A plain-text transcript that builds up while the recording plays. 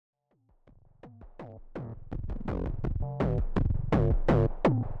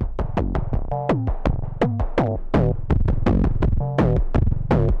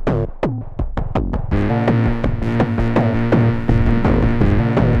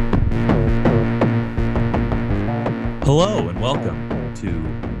Hello and welcome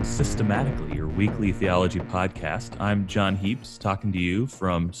to Systematically, your weekly theology podcast. I'm John Heaps, talking to you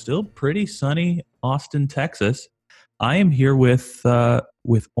from still pretty sunny Austin, Texas. I am here with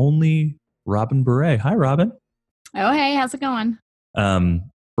only Robin Bure. Hi, Robin. Oh, hey, how's it going?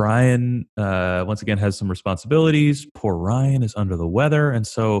 Brian once again has some responsibilities. Poor Ryan is under the weather, and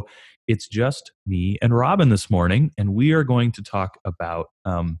so it's just me and Robin this morning, and we are going to talk about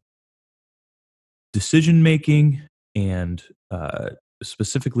decision making and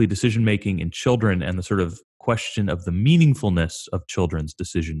specifically decision making in children and the sort of question of the meaningfulness of children's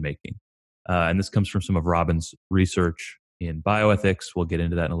decision making. And this comes from some of Robin's research in bioethics. We'll get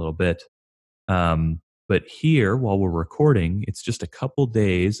into that in a little bit. But here, while we're recording, it's just a couple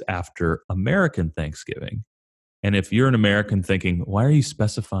days after American Thanksgiving. And if you're an American thinking, why are you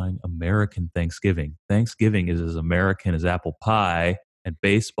specifying American Thanksgiving? Thanksgiving is as American as apple pie and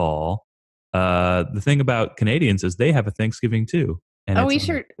baseball. The thing about Canadians is they have a Thanksgiving too. And we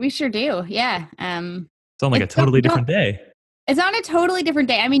sure do. Yeah. It's on like a totally different day. It's on a totally different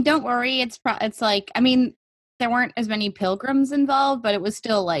day. I mean, don't worry. It's like, I mean, there weren't as many pilgrims involved, but it was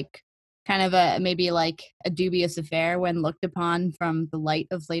still like kind of maybe like a dubious affair when looked upon from the light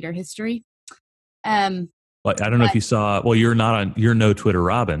of later history. Well, I don't know if you saw. Well, you're no Twitter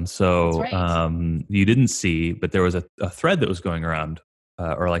Robin, so right. You didn't see. But there was a thread that was going around,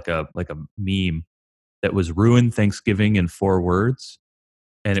 or like a meme that was ruin Thanksgiving in 4 words,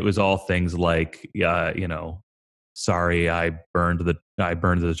 and it was all things like, sorry, I burned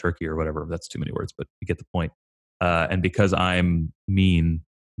the turkey or whatever. That's too many words, but you get the point. And because I'm mean,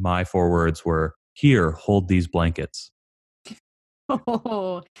 my 4 words were, here, hold these blankets.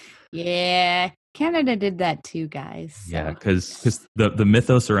 Oh, yeah. Canada did that too, guys. So. Yeah, because the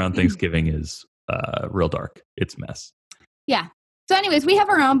mythos around Thanksgiving is real dark. It's a mess. Yeah. So anyways, we have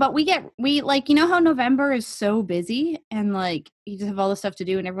our own, but we like, you know how November is so busy and like you just have all this stuff to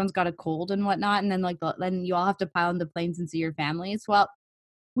do and everyone's got a cold and whatnot. And then then you all have to pile into planes and see your families. Well,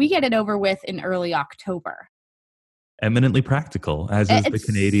 we get it over with in early October. Eminently practical, as is the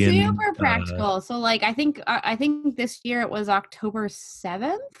Canadian. Super practical. So like, I think this year it was October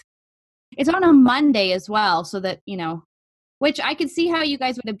 7th. It's on a Monday as well. So that, which I could see how you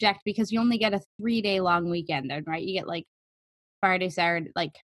guys would object because you only get a 3-day long weekend then, right? You get like Friday, Saturday,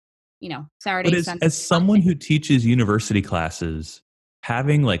 Saturday, but Sunday. As someone who teaches university classes,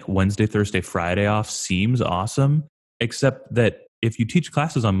 having like Wednesday, Thursday, Friday off seems awesome, except that if you teach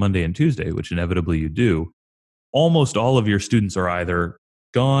classes on Monday and Tuesday, which inevitably you do, almost all of your students are either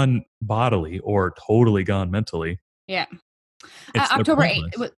gone bodily or totally gone mentally. Yeah. October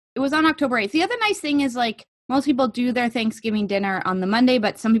 8th. It was on October 8th. The other nice thing is like most people do their Thanksgiving dinner on the Monday,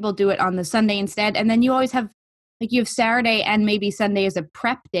 but some people do it on the Sunday instead. And then you always have you have Saturday and maybe Sunday as a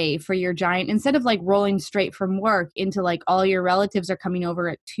prep day for your giant, instead of like rolling straight from work into like all your relatives are coming over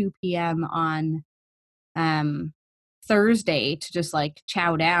at 2 p.m. on Thursday to just like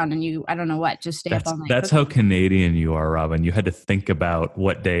chow down and I don't know what, just stay up all night. That's how Canadian you are, Robin. You had to think about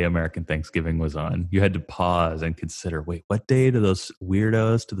what day American Thanksgiving was on. You had to pause and consider, wait, what day do those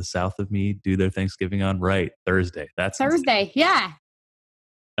weirdos to the south of me do their Thanksgiving on? Right, Thursday. That's Thursday, insane. Yeah.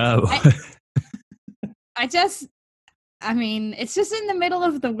 Oh. It's just in the middle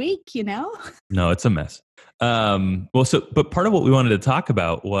of the week, No, it's a mess. But part of what we wanted to talk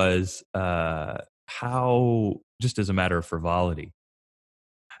about was how, just as a matter of frivolity,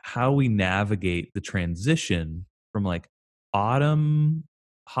 how we navigate the transition from like autumn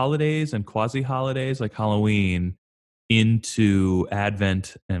holidays and quasi holidays like Halloween into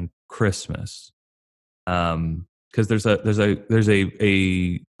Advent and Christmas. Because there's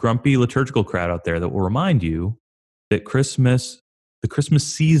a grumpy liturgical crowd out there that will remind you that the Christmas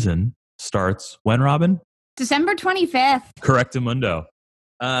season starts when, Robin? December 25th. Correctamundo.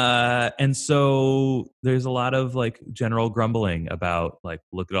 And so there's a lot of like general grumbling about like,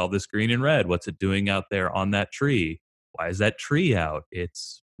 look at all this green and red. What's it doing out there on that tree? Why is that tree out?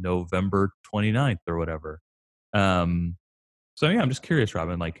 It's November 29th or whatever. So yeah, I'm just curious,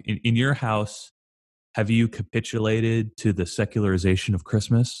 Robin, like in your house, have you capitulated to the secularization of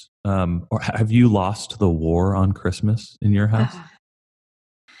Christmas? Or have you lost the war on Christmas in your house?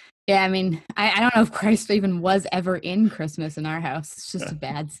 Yeah, I mean, I don't know if Christ even was ever in Christmas in our house. It's just a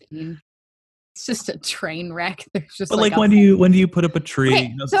bad scene. It's just a train wreck. There's just but when do you put up a tree?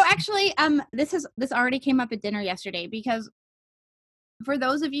 Okay, so actually, this already came up at dinner yesterday because for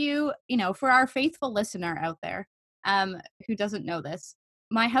those of you, for our faithful listener out there, who doesn't know this,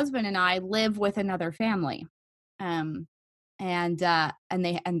 my husband and I live with another family, and there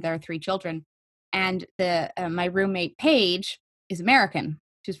are 3 children, and my roommate Paige is American.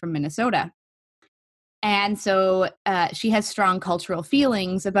 She's from Minnesota. And so she has strong cultural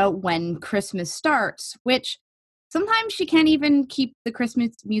feelings about when Christmas starts, which sometimes she can't even keep the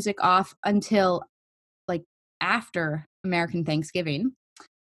Christmas music off until like after American Thanksgiving.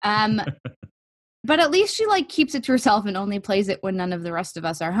 But at least she like keeps it to herself and only plays it when none of the rest of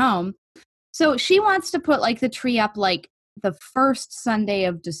us are home. So she wants to put like the tree up like the first Sunday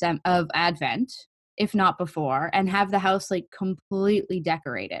of Advent, if not before, and have the house like completely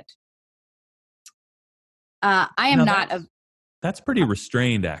decorated. I am not a That's pretty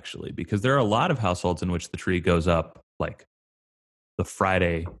restrained, actually, because there are a lot of households in which the tree goes up like the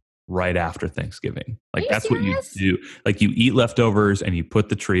Friday right after Thanksgiving. Like that's serious? what you do. Like you eat leftovers and you put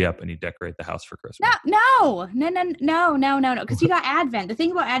the tree up and you decorate the house for Christmas. No. Because you got Advent. The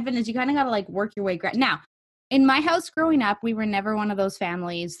thing about Advent is you kind of got to like work your way. Now, in my house growing up, we were never one of those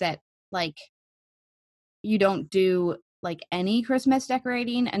families that like you don't do like any Christmas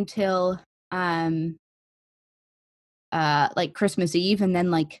decorating until like Christmas Eve, and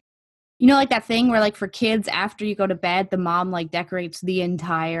then like like that thing where like for kids after you go to bed the mom like decorates the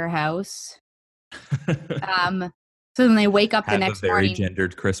entire house. So then they wake up the next morning. Have a very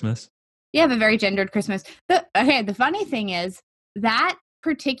gendered Christmas. You have a very gendered Christmas. The funny thing is that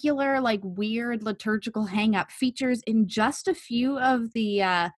particular like weird liturgical hang up features in just a few of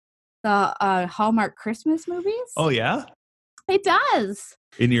the Hallmark Christmas movies. Oh yeah? It does.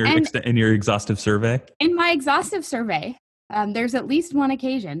 In your exhaustive survey? In my exhaustive survey, there's at least one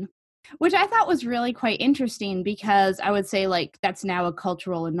occasion, which I thought was really quite interesting because I would say like that's now a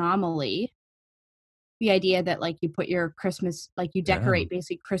cultural anomaly. The idea that like you put your Christmas, like you decorate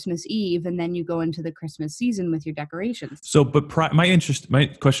basically Christmas Eve and then you go into the Christmas season with your decorations. So, but my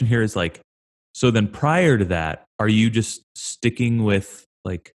question here is like, so then prior to that, are you just sticking with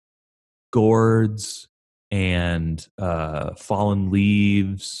like gourds and fallen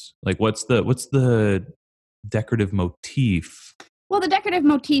leaves? Like what's the decorative motif? Well, the decorative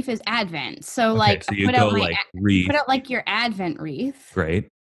motif is Advent. So okay, like so you put out like your Advent wreath. Great.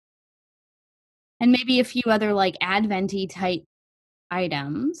 And maybe a few other like Advent-y type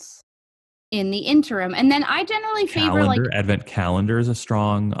items in the interim. And then I generally favor like Advent calendar is a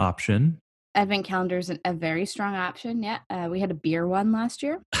strong option. Advent calendar is a very strong option. Yeah. We had a beer one last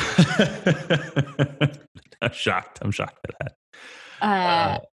year. I'm shocked at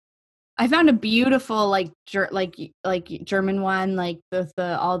that. I found a beautiful like German one, like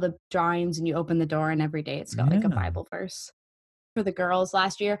the all the drawings, and you open the door and every day it's got like a Bible verse for the girls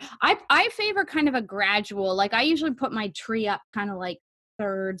last year. I favor kind of a gradual, like I usually put my tree up kind of like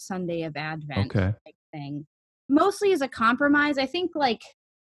third Sunday of Advent type thing. Mostly as a compromise. I think like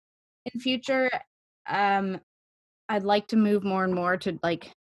in future, I'd like to move more and more to like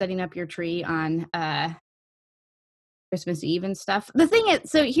setting up your tree on Christmas Eve and stuff. The thing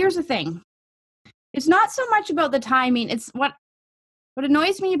is, so here's the thing. It's not so much about the timing. It's what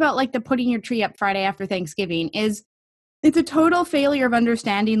annoys me about like the putting your tree up Friday after Thanksgiving is it's a total failure of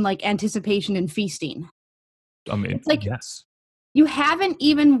understanding like anticipation and feasting. I mean, it's like, yes. You haven't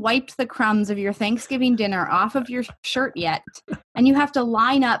even wiped the crumbs of your Thanksgiving dinner off of your shirt yet. And you have to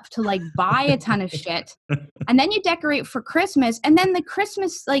line up to like buy a ton of shit. And then you decorate for Christmas. And then the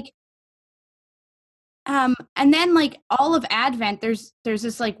Christmas, like, and then like all of Advent, there's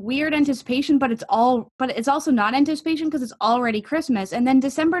this like weird anticipation, but it's also not anticipation because it's already Christmas. And then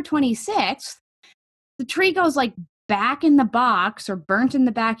December 26th, the tree goes like back in the box or burnt in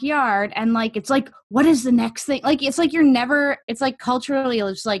the backyard, and like it's like, what is the next thing? Like it's like it's like culturally,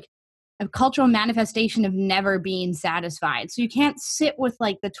 it's like a cultural manifestation of never being satisfied. So you can't sit with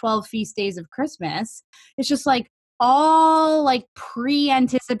like the 12 feast days of Christmas. It's just like all like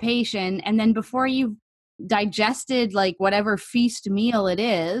pre-anticipation, and then before you've digested like whatever feast meal it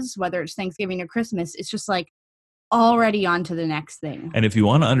is, whether it's Thanksgiving or Christmas, it's just like already on to the next thing. And if you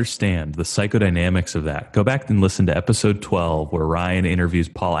want to understand the psychodynamics of that, go back and listen to episode 12 where Ryan interviews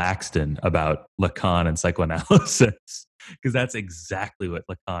Paul Axton about Lacan and psychoanalysis, because that's exactly what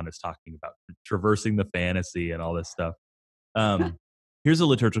Lacan is talking about, traversing the fantasy and all this stuff. Here's a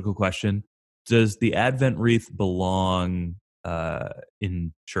liturgical question. Does the Advent wreath belong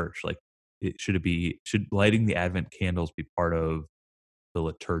in church? Like, should lighting the Advent candles be part of the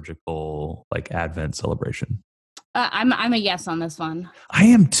liturgical like Advent celebration? I'm a yes on this one. I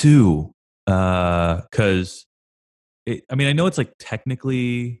am too, because I mean I know it's like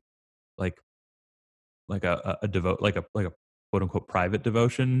technically like a devote like a quote unquote private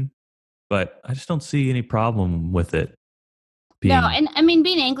devotion, but I just don't see any problem with it. No, and I mean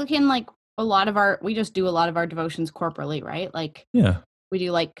being Anglican, like we just do a lot of our devotions corporally, right? Like we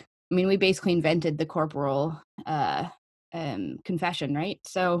do like, I mean we basically invented the corporal confession, right?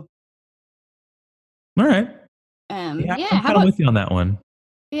 So All right. Yeah, Yeah. I'm How kind of about with you on that one.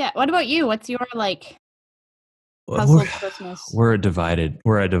 yeah? What about you? What's your like We're, household Christmas? we're a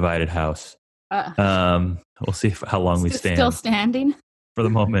divided house. Uh, We'll see how long we still stand standing. for the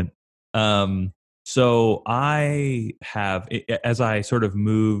moment. So I have, as I sort of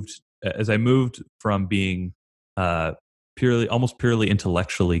moved, as I moved from being uh, almost purely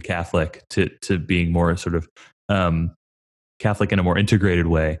intellectually Catholic to being more sort of um, Catholic in a more integrated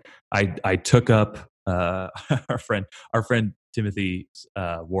way. I took up our friend Timothy's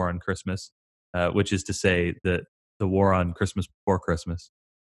War on Christmas, which is to say the war on Christmas before Christmas.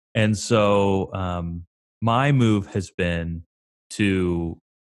 And so my move has been to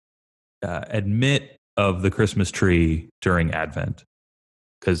admit of the Christmas tree during Advent,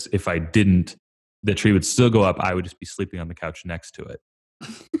 because if I didn't, the tree would still go up. I would just be sleeping on the couch next to it.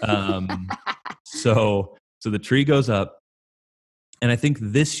 So the tree goes up, and I think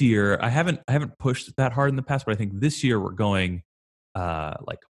this year I haven't pushed that hard in the past, but I think this year we're going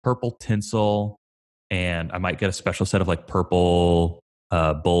like purple tinsel, and I might get a special set of like purple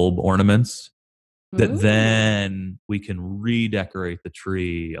bulb ornaments that Ooh. then we can redecorate the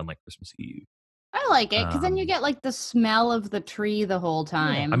tree on like Christmas Eve. I like it because then you Um, get like the smell of the tree the whole yeah,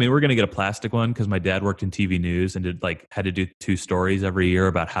 I time. mean, we're gonna get a plastic one because my dad worked in TV news and had to do 2 stories every year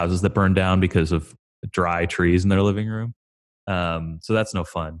about houses that burned down because of dry trees in their living room. So that's no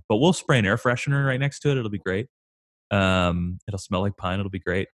fun. But we'll spray an air freshener right next to it. It'll be great. It'll smell like pine. It'll be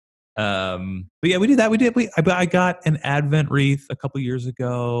great. But yeah, we do that. I got an Advent wreath a couple years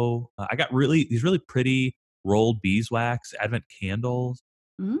ago. I got these really pretty rolled beeswax Advent candles.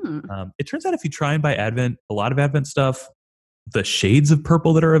 Mm. It turns out if you try and buy a lot of Advent stuff, the shades of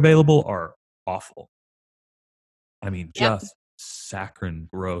purple that are available are awful. I mean, Yep. just saccharine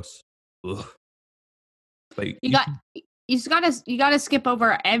gross. Ugh. But You got you gotta skip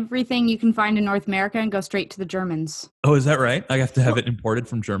over everything you can find in North America and go straight to the Germans. oh, is that right? I have to have Well, it imported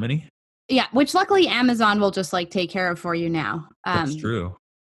from Germany. yeah, which luckily Amazon will just like take care of for you now. That's true.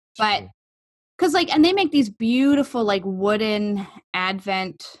 It's But true. because like, and they make these beautiful like wooden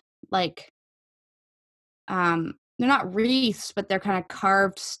Advent like they're not wreaths, but they're kind of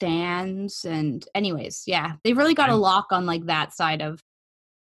carved stands. And anyways, yeah, they've really got a I'm lock on like that side of.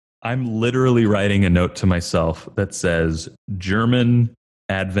 I'm literally writing a note to myself that says German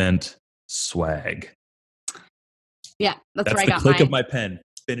Advent swag. Yeah, that's That's where I the got click of my my pen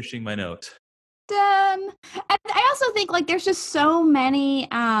finishing my note. done. And I also think like there's just so many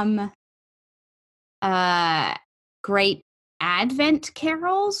uh great Advent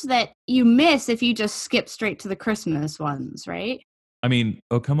carols that you miss if you just skip straight to the Christmas ones, right? I mean,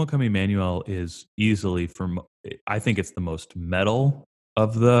 O Come O Come Emmanuel is easily I think it's the most metal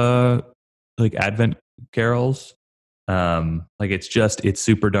of the like Advent carols. Like it's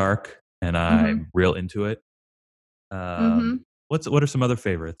super dark and Mm-hmm. I'm real into it. Um, Mm-hmm. what are some other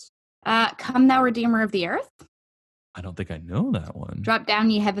favorites? Come thou Redeemer of the Earth. I don't think I know that one. Drop down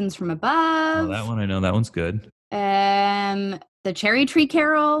ye heavens from Oh, that above. one I know. That one's good. The Cherry Tree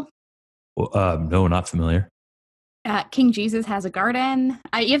Carol. Well, no, not familiar. King Jesus has a garden.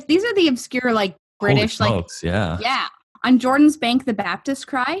 If these are the obscure like Holy British like smokes, yeah. yeah. On Jordan's Bank, the Baptist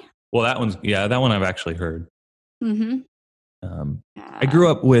cry. Well, that one I've actually heard. Mm-hmm. Um,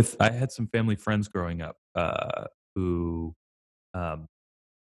 Uh, I had some family friends growing up who, um,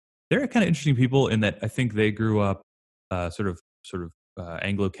 they're kind of interesting people in that I think they grew up sort of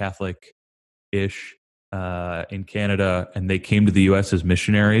Anglo-Catholic ish in Canada, and they came to the U.S. as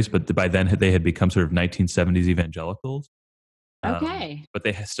missionaries, but by then they had become sort of 1970s evangelicals. okay. But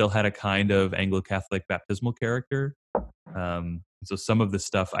they still had a kind of Anglo-Catholic baptismal character. So some of the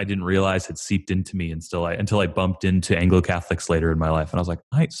stuff I didn't realize had seeped into me until I bumped into Anglo Catholics later in my life, and I was like,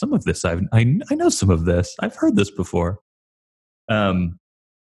 some of this I know some of this. I've heard this before. Um,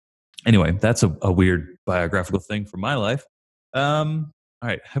 anyway, that's a weird biographical thing from my life. All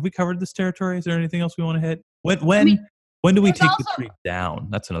right, have we covered this territory? Is there anything else we want to hit? I mean, When do we there's take the also tree down?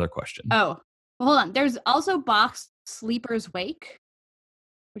 That's another question. oh, well, hold on. There's also Bach's Sleeper's Wake,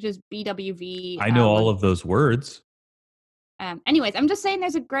 which is BWV I know all one. of those words. Anyways, I'm just saying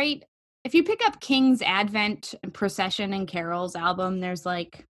there's a great if you pick up King's Advent and Procession and Carols album, there's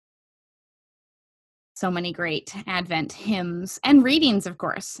like so many great Advent hymns and readings, of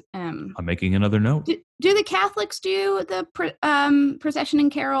course. I'm making another note. Do the Catholics do the procession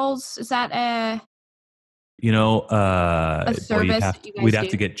and carols? Is that a service that you we'd guys have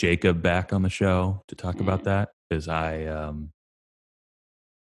do? to get Jacob back on the show to talk about that because I'm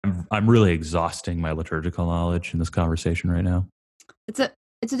really exhausting my liturgical knowledge in this conversation right now. It's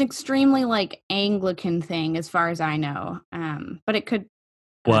an extremely like Anglican thing as far as I know. But it could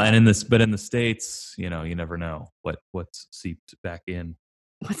Well, and in the States, you never know what's seeped back in.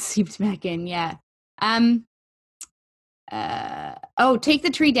 What's seeped back in? Yeah. Take the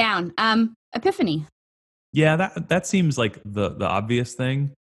tree down. Epiphany. Yeah, that seems like the obvious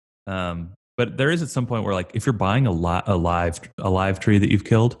thing. But there is at some point where, like, if you're buying a live tree that you've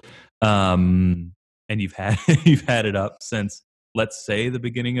killed, and you've had you've had it up since, let's say, the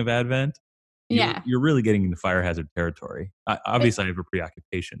beginning of Advent, you're really getting into fire hazard territory. Obviously, I have a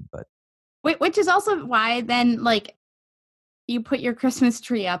preoccupation, but which is also why then, like, you put your Christmas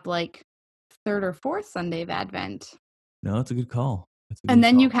tree up like third or fourth Sunday of Advent. No, that's a good call. And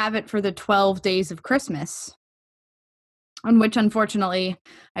then you have it for the 12 days of Christmas, on which, unfortunately,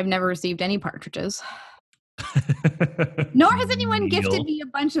 I've never received any partridges. Nor has anyone gifted me a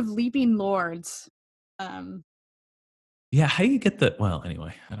bunch of leaping lords. Yeah, how do you get the? Well,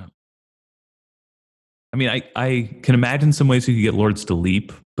 anyway, I don't. I mean, I can imagine some ways you could get lords to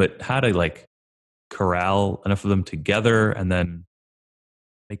leap, but how to, like, corral enough of them together and then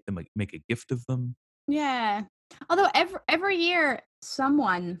make a gift of them? Yeah. Although every year some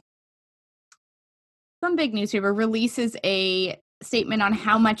big newspaper releases a statement on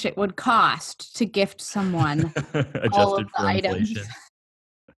how much it would cost to gift someone all of the items.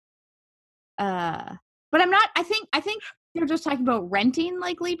 But I'm not. I think they're just talking about renting,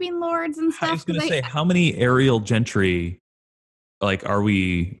 like, leaping lords and stuff. I was going to say, how many aerial gentry, like, are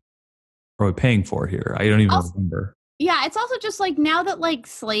we paying for here? I don't even remember. Yeah, it's also just like, now that, like,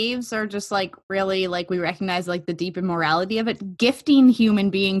 slaves are just, like, really, like, we recognize, like, the deep immorality of it, gifting human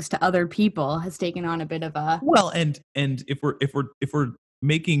beings to other people has taken on a bit of a and if we're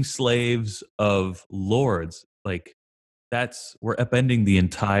making slaves of lords, like, we're upending the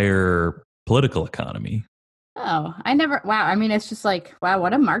entire political economy. Oh, wow. I mean, it's just like, wow,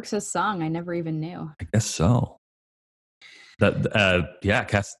 what a Marxist song. I never even knew. I guess so.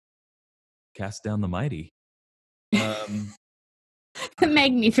 Cast down the mighty. The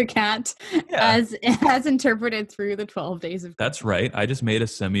Magnificat, as interpreted through the 12 days of Christmas. That's right. I just made a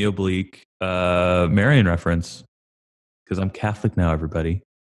semi-oblique Marian reference because I'm Catholic now, everybody.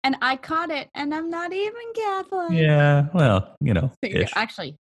 And I caught it, and I'm not even Catholic. Yeah, well,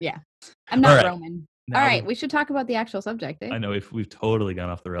 Actually, yeah. I'm not Roman. All right, we should talk about the actual subject. I know we've totally gone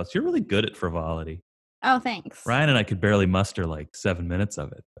off the rails. You're really good at frivolity. Oh, thanks. Ryan and I could barely muster like 7 minutes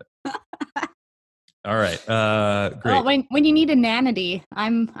of it. But. All right, great. Well, when you need a nanity,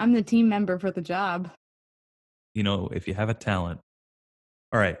 I'm the team member for the job. If you have a talent.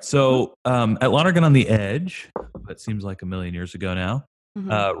 All right, so at Lonergan on the Edge, that seems like a million years ago now,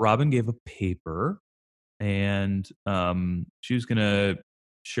 Robin gave a paper, and she was going to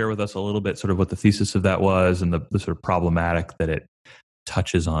share with us a little bit sort of what the thesis of that was and the sort of problematic that it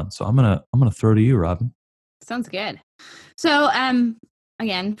touches on. So I'm gonna throw to you, Robin. Sounds good. So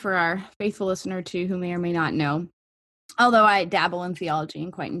again, for our faithful listener too, who may or may not know, although I dabble in theology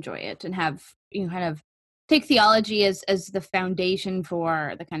and quite enjoy it, and have kind of take theology as the foundation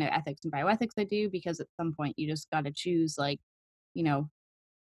for the kind of ethics and bioethics I do, because at some point you just got to choose, like,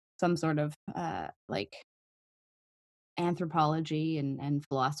 some sort of like anthropology and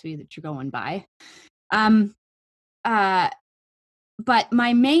philosophy that you're going by. But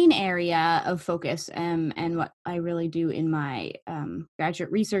my main area of focus and what I really do in my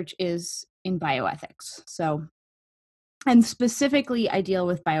graduate research is in bioethics. So, and specifically, I deal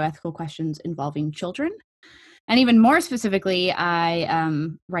with bioethical questions involving children. And even more specifically, I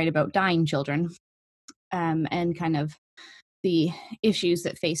write about dying children and kind of the issues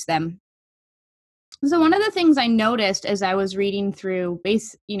that face them. So one of the things I noticed as I was reading through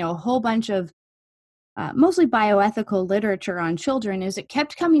a whole bunch of mostly bioethical literature on children is it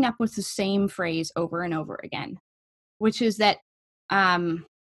kept coming up with the same phrase over and over again, which is that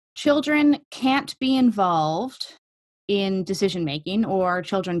children can't be involved in decision making, or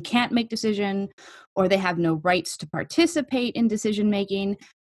children can't make decision, or they have no rights to participate in decision making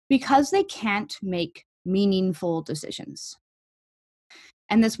because they can't make meaningful decisions.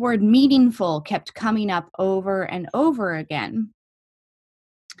 And this word meaningful kept coming up over and over again,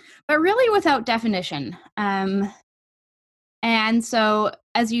 but really without definition. And so,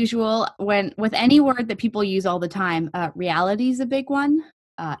 as usual, with any word that people use all the time, reality is a big one,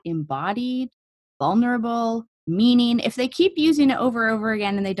 embodied, vulnerable, meaning. If they keep using it over and over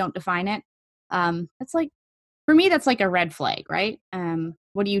again and they don't define it, that's like, for me, that's like a red flag, right?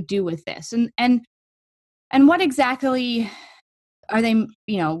 What do you do with this? And what exactly are they,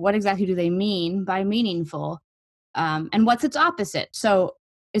 what exactly do they mean by meaningful? And what's its opposite? So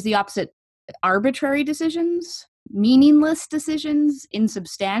is the opposite arbitrary decisions, meaningless decisions,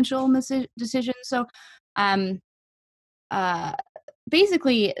 insubstantial decisions? So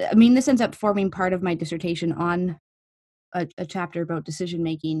basically, I mean, this ends up forming part of my dissertation on a chapter about decision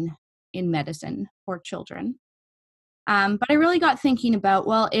making in medicine for children. But I really got thinking about,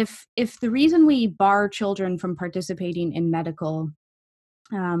 well, if the reason we bar children from participating in medical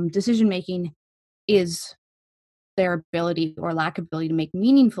decision making is their ability or lack of ability to make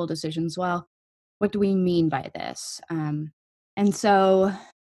meaningful decisions, well, what do we mean by this? And so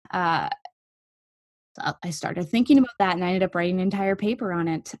I started thinking about that, and I ended up writing an entire paper on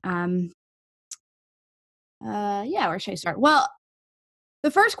it. Where should I start? Well, the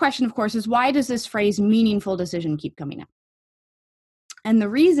first question, of course, is why does this phrase meaningful decision keep coming up? And the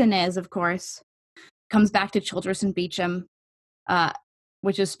reason is, of course, comes back to Childress and Beecham,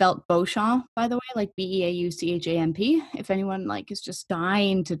 which is spelt Beauchamp, by the way, like Beauchamp, if anyone is just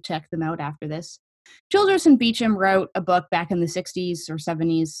dying to check them out after this. Childress and Beecham wrote a book back in the 60s or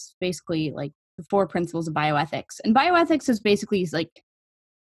 70s, basically like the 4 principles of bioethics. And bioethics is basically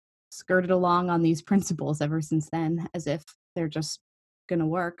skirted along on these principles ever since then, as if they're just going to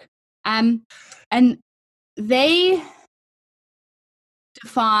work. And they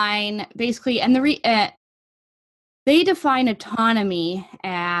define basically, and they define autonomy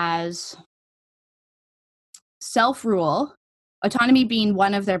as self-rule, autonomy being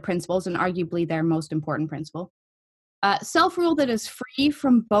one of their principles and arguably their most important principle. Self-rule that is free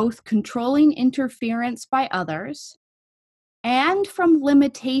from both controlling interference by others and from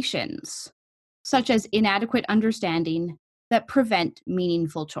limitations, such as inadequate understanding, that prevent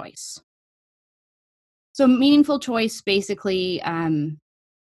meaningful choice. So meaningful choice basically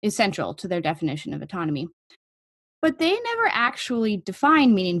is central to their definition of autonomy. But they never actually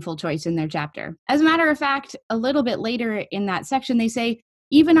define meaningful choice in their chapter. As a matter of fact, a little bit later in that section, they say,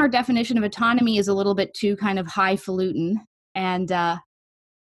 even our definition of autonomy is a little bit too kind of highfalutin. And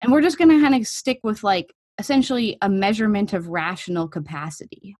we're just going to kind of stick with essentially a measurement of rational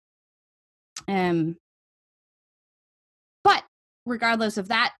capacity. But regardless of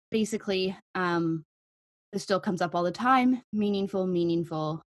that, basically, this still comes up all the time,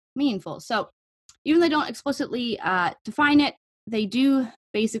 meaningful. So even though they don't explicitly define it, they do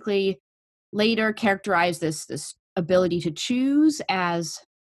basically later characterize this ability to choose as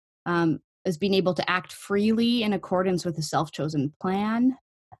being able to act freely in accordance with a self-chosen plan.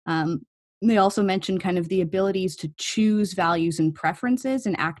 They also mention kind of the abilities to choose values and preferences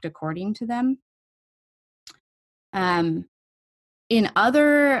and act according to them. In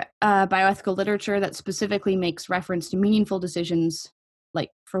other bioethical literature that specifically makes reference to meaningful decisions,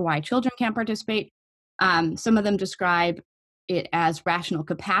 like for why children can't participate, some of them describe it as rational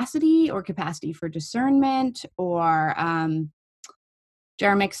capacity or capacity for discernment, or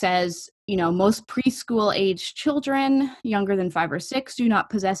Jeremick says, most preschool age children younger than 5 or 6 do not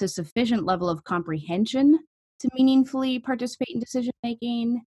possess a sufficient level of comprehension to meaningfully participate in decision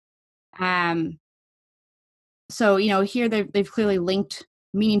making. So, here they've clearly linked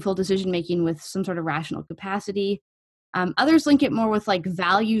meaningful decision making with some sort of rational capacity. Others link it more with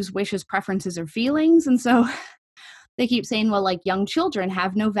values, wishes, preferences, or feelings. And so they keep saying, well, young children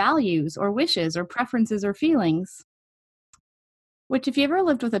have no values or wishes or preferences or feelings. Which, if you ever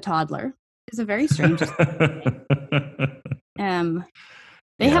lived with a toddler, is a very strange thing.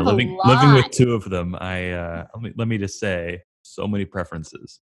 They have a lot. Living with 2 of them, let me just say, so many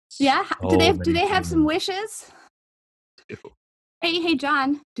preferences. Yeah. Do they have some wishes? Hey,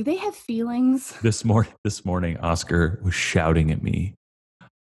 John, do they have feelings? This morning, Oscar was shouting at me,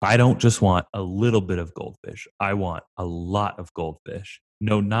 I don't just want a little bit of goldfish. I want a lot of goldfish.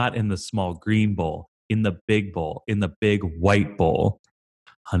 No, not in the small green bowl, in the big bowl, in the big white bowl.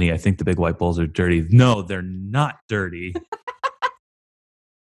 Honey, I think the big white bowls are dirty. No, they're not dirty.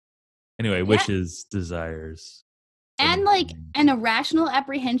 Anyway, wishes, desires. And a rational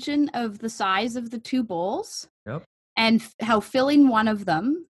apprehension of the size of the 2 bowls. Yep. And how filling one of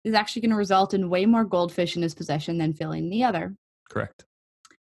them is actually going to result in way more goldfish in his possession than filling the other. Correct.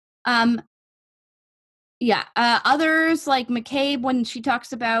 Others like McCabe, when she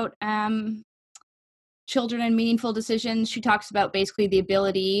talks about children and meaningful decisions, she talks about basically the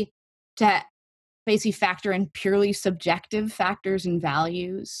ability to basically factor in purely subjective factors and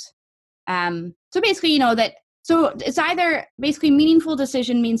values. So basically, so it's either basically meaningful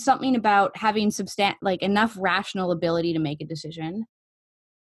decision means something about having enough rational ability to make a decision,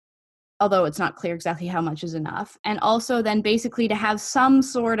 although it's not clear exactly how much is enough. And also then basically to have some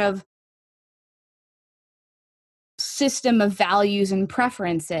sort of system of values and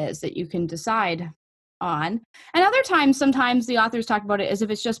preferences that you can decide on. And other times, sometimes the authors talk about it as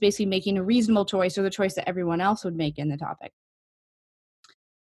if it's just basically making a reasonable choice or the choice that everyone else would make in the topic.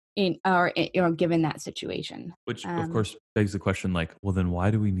 given that situation. Which, of course, begs the question, like, well, then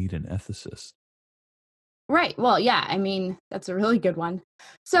why do we need an ethicist? Right. Well, yeah, I mean, that's a really good one.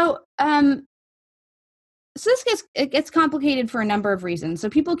 So, it gets complicated for a number of reasons. So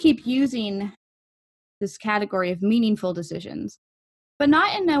people keep using this category of meaningful decisions, but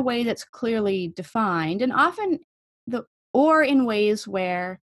not in a way that's clearly defined, and often or in ways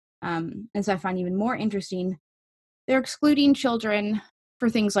where, as I find even more interesting, they're excluding children for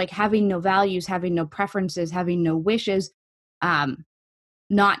things like having no values, having no preferences, having no wishes, um,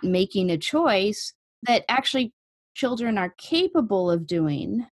 not making a choice that actually children are capable of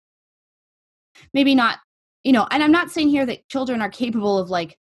doing. Maybe not, and I'm not saying here that children are capable of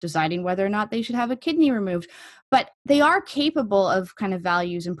like deciding whether or not they should have a kidney removed, but they are capable of kind of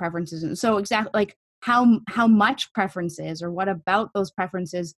values and preferences. And so exactly like how much preferences or what about those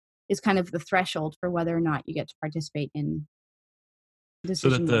preferences is kind of the threshold for whether or not you get to participate in So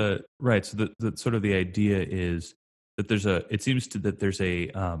decision that making. the sort of the idea is that there's a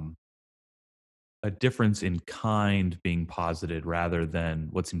difference in kind being posited rather than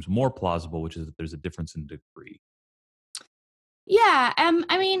what seems more plausible, which is that there's a difference in degree. Yeah,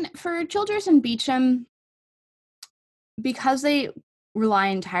 I mean, for Childress and Beecham, because they rely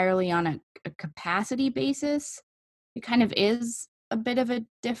entirely on a capacity basis, it kind of is a bit of a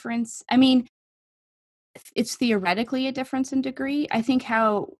difference. I mean, it's theoretically a difference in degree. I think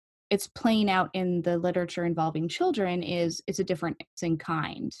how it's playing out in the literature involving children is it's a difference in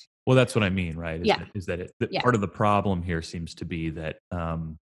kind. Well, that's what I mean, right? Yeah. That Yeah. part of the problem here seems to be that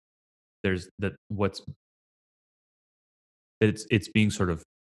there's that what's that it's being sort of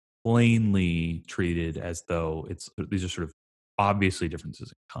plainly treated as though these are sort of obviously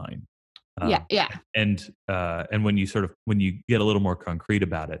differences in kind. Yeah. Um, Yeah. and when you get a little more concrete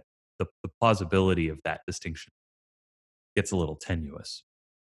about it, the plausibility of that distinction gets a little tenuous.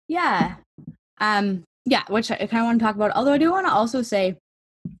 Yeah. Yeah, which I kind of want to talk about. Although I do want to also say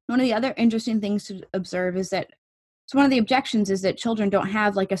one of the other interesting things to observe is that so one of the objections is that children don't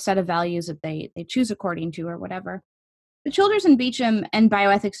have like a set of values that they choose according to or whatever. The Childers and Beecham and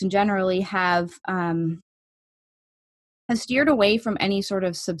bioethics in generally has steered away from any sort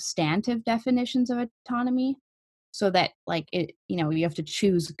of substantive definitions of autonomy, so that like you have to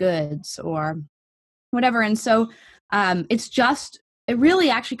choose goods or whatever. And so it really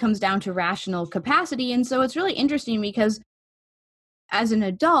actually comes down to rational capacity. And so it's really interesting because as an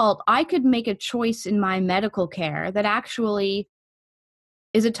adult, I could make a choice in my medical care that actually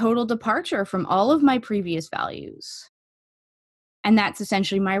is a total departure from all of my previous values. And that's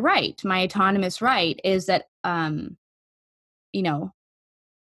essentially my right. My autonomous right is that, you know,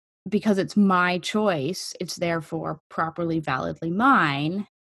 because it's my choice, it's therefore properly, validly mine.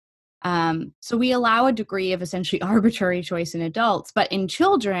 So we allow a degree of essentially arbitrary choice in adults, but in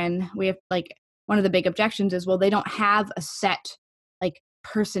children, we have like one of the big objections is, well, they don't have a set like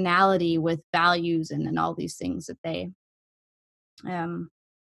personality with values and all these things that they um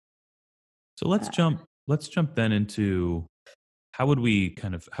So uh, let's jump then into how would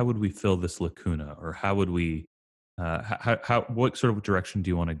we fill this lacuna, or how would we what sort of direction do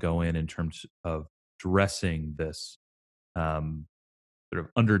you want to go in terms of addressing this um, sort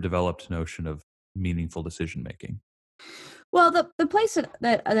of underdeveloped notion of meaningful decision making? well, the place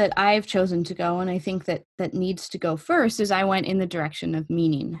that I've chosen to go, and I think that needs to go first, is I went in the direction of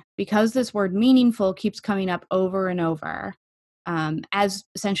meaning, because this word meaningful keeps coming up over and over as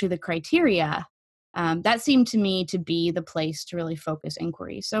essentially the criteria. That seemed to me to be the place to really focus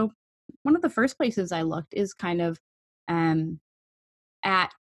inquiry. So one of the first places I looked is kind of um,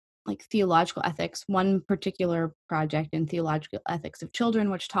 at like theological ethics, one particular project in theological ethics of children,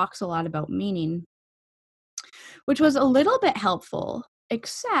 which talks a lot about meaning, which was a little bit helpful,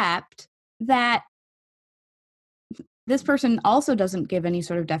 except that this person also doesn't give any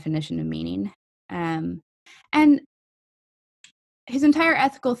sort of definition of meaning. Um, and his entire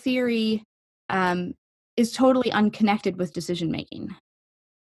ethical theory um, is totally unconnected with decision making,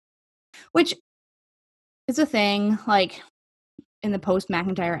 which is a thing like in the post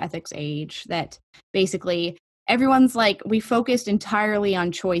McIntyre ethics age that basically everyone's like, we focused entirely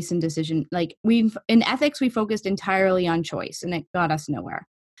on choice and decision. Like in ethics, we focused entirely on choice and it got us nowhere.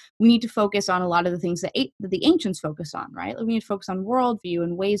 We need to focus on a lot of the things that the ancients focus on, right? Like we need to focus on worldview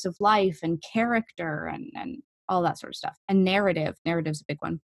and ways of life and character and all that sort of stuff. And narrative. Narrative's a big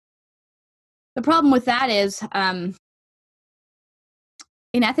one. The problem with that is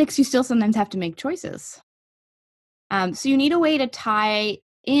in ethics, you still sometimes have to make choices. So you need a way to tie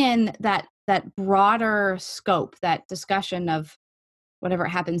in that broader scope, that discussion of whatever it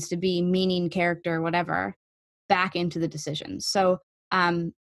happens to be, meaning, character, whatever, back into the decisions. So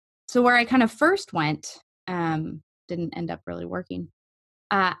So where I kind of first went, didn't end up really working.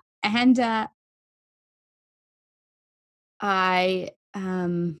 And I so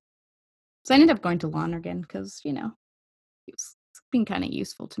I ended up going to Lonergan because it's been kind of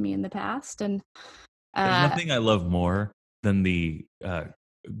useful to me in the past. And There's nothing I love more than the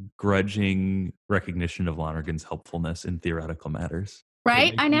grudging recognition of Lonergan's helpfulness in theoretical matters.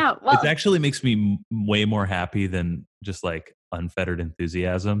 Right, I know. It actually makes me way more happy than just like unfettered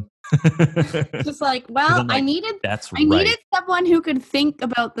enthusiasm. Just like, well, like, I needed someone who could think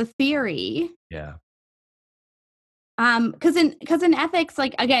about the theory. Yeah. Because in ethics,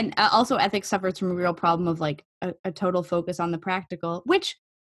 like, again, also ethics suffers from a real problem of like a total focus on the practical, which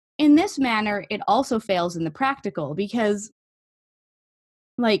in this manner it also fails in the practical because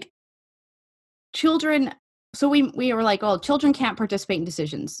like children. So we were like, oh, children can't participate in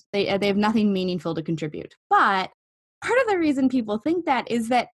decisions. They have nothing meaningful to contribute. But part of the reason people think that is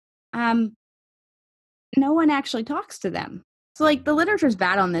that no one actually talks to them. So like the literature's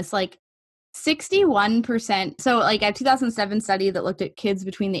bad on this. Like 61%. So like a 2007 study that looked at kids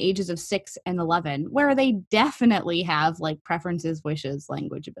between the ages of 6 and 11, where they definitely have like preferences, wishes,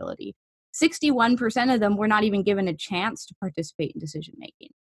 language ability. 61% of them were not even given a chance to participate in decision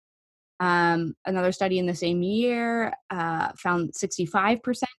making. Another study in the same year found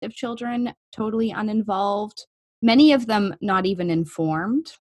 65% of children totally uninvolved, many of them not even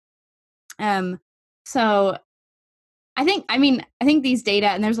informed. So I think these data,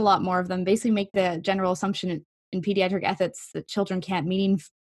 and there's a lot more of them, basically make the general assumption in pediatric ethics that children can't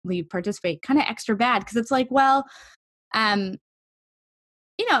meaningfully participate kind of extra bad because it's like, well, um,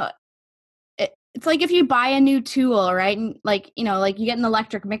 you know, it's like if you buy a new tool, right? And like, like you get an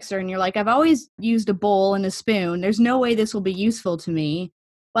electric mixer and you're like, I've always used a bowl and a spoon. There's no way this will be useful to me.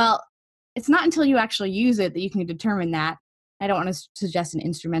 Well, it's not until you actually use it that you can determine that. I don't want to suggest an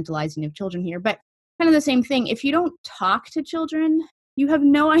instrumentalizing of children here, but kind of the same thing. If you don't talk to children, you have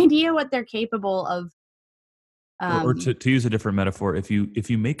no idea what they're capable of. Or to use a different metaphor, if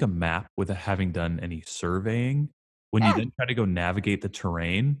you make a map without having done any surveying, when you then try to go navigate the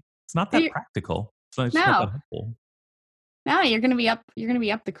terrain, it's not that practical. It's not that helpful. No, you're gonna be up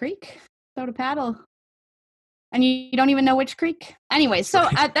the creek without a paddle, and you don't even know which creek. Anyway, so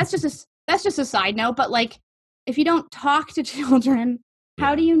that's just a side note. But like, if you don't talk to children,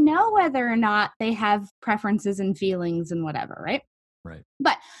 how do you know whether or not they have preferences and feelings and whatever, right? Right.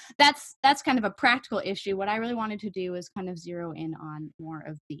 But that's kind of a practical issue. What I really wanted to do is kind of zero in on more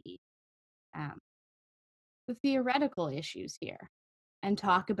of the theoretical issues here, and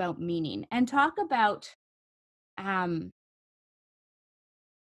talk about meaning, and talk about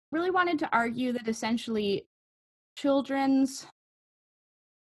really wanted to argue that essentially children's,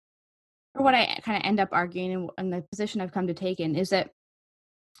 or what I kind of end up arguing and the position I've come to take in is that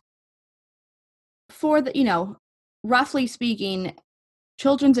for the, roughly speaking,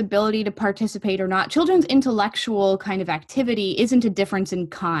 children's ability to participate or not, children's intellectual kind of activity isn't a difference in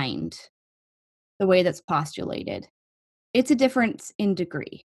kind, the way that's postulated. It's a difference in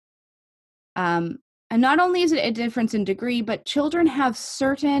degree. And not only is it a difference in degree, but children have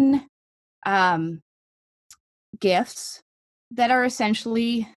certain gifts that are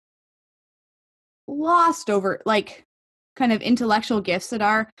essentially lost over, like, kind of intellectual gifts that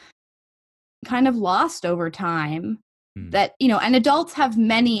are kind of lost over time. That, and adults have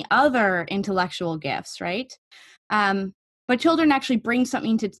many other intellectual gifts, right? But children actually bring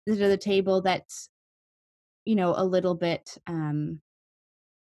something to the table that's, a little bit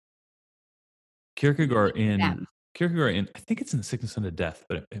Kierkegaard in I think it's in The Sickness Unto Death,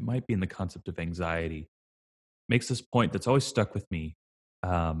 but it might be in the concept of anxiety, makes this point that's always stuck with me,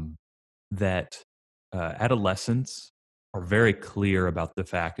 that adolescents are very clear about the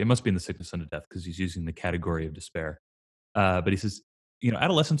fact, it must be in The Sickness Unto Death because he's using the category of despair. But he says,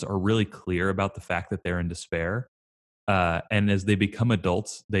 adolescents are really clear about the fact that they're in despair. And as they become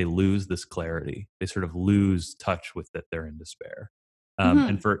adults, they lose this clarity. They sort of lose touch with that they're in despair.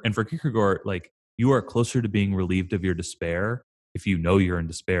 And for Kierkegaard, like, you are closer to being relieved of your despair if you know you're in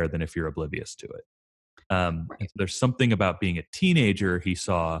despair than if you're oblivious to it. And so there's something about being a teenager he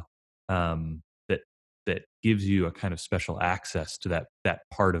saw that gives you a kind of special access to that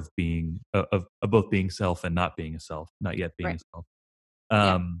part of being of both being self and not being a self, not yet being a self.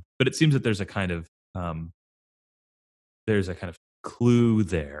 But it seems that there's a kind of clue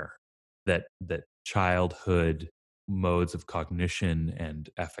there that childhood modes of cognition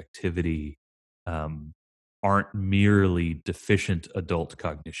and affectivity aren't merely deficient adult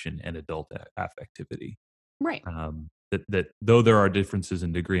cognition and adult affectivity. Right. That though there are differences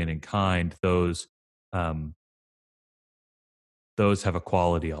in degree and in kind, those those have a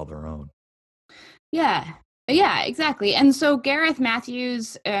quality all their own. Yeah. Yeah, exactly. And so Gareth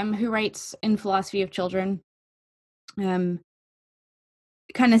Matthews, who writes in Philosophy of Children, kind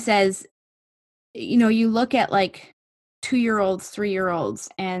of says, you look at like 2-year-olds, 3-year-olds,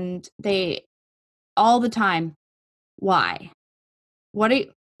 and they all the time, why? What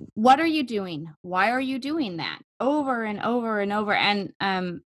are you doing? Why are you doing that? Over and over and over. And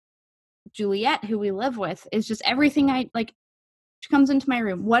Juliet, who we live with, is just everything she comes into my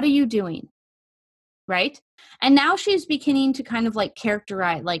room. What are you doing? Right? And now she's beginning to kind of like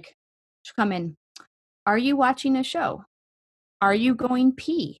characterize, like she'll come in. Are you watching a show? Are you going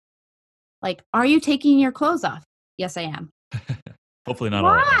pee? Like, are you taking your clothes off? Yes, I am. Hopefully not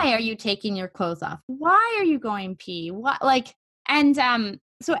all at once. Why are you taking your clothes off? Why are you going pee? What and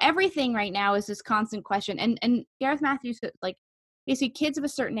so everything right now is this constant question. And Gareth Matthews, like basically kids of a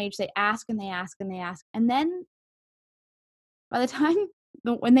certain age, they ask and they ask and they ask. And then by the time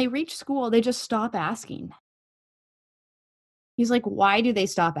when they reach school, they just stop asking. He's like, why do they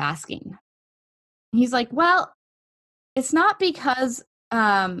stop asking? He's like, well, it's not because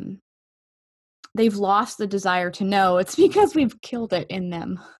they've lost the desire to know. It's because we've killed it in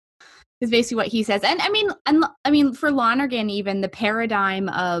them. Is basically what he says. And I mean, for Lonergan, even the paradigm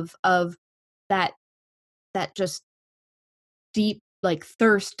of that just deep like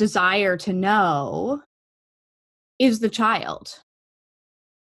thirst, desire to know is the child,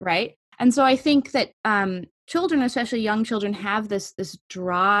 right? And so I think that children, especially young children, have this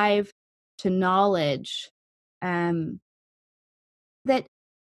drive to knowledge that.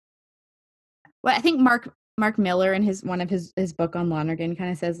 Well, I think Mark Miller in one of his book on Lonergan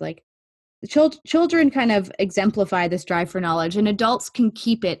kind of says like the children kind of exemplify this drive for knowledge, and adults can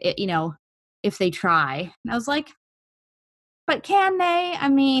keep it, if they try. And I was like, but can they? I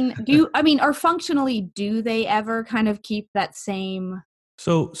mean, or functionally, do they ever kind of keep that same?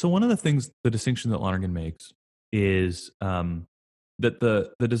 So one of the things, the distinction that Lonergan makes is that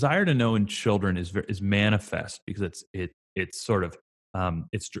the desire to know in children is manifest because it's sort of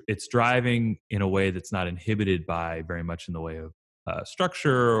it's driving in a way that's not inhibited by very much in the way of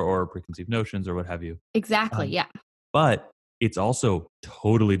structure or preconceived notions or what have you. Exactly. Yeah. But it's also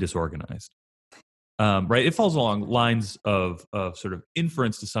totally disorganized. Right, it falls along lines of sort of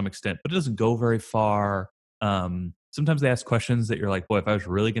inference to some extent, but it doesn't go very far. Sometimes they ask questions that you're like, boy, if I was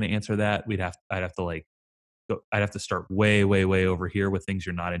really going to answer that, I'd have to like I'd have to start way, way, way over here with things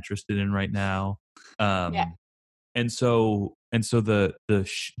you're not interested in right now. Yeah. And so the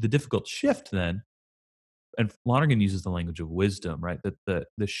difficult shift then, and Lonergan uses the language of wisdom, right? That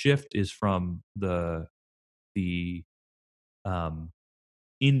the shift is from the um,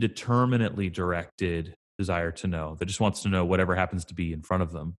 indeterminately directed desire to know that just wants to know whatever happens to be in front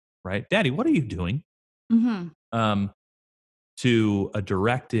of them, right? Daddy, what are you doing? Mm-hmm. To a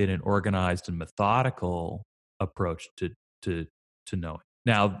directed and organized and methodical approach to to knowing.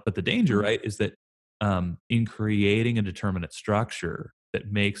 Now, but the danger, Mm-hmm. right, is that in creating a determinate structure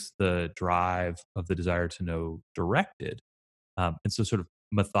that makes the drive of the desire to know directed, and so sort of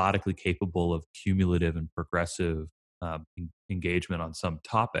methodically capable of cumulative and progressive engagement on some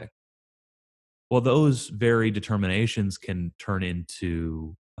topic. Well, those very determinations can turn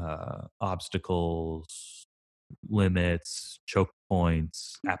into obstacles, limits, choke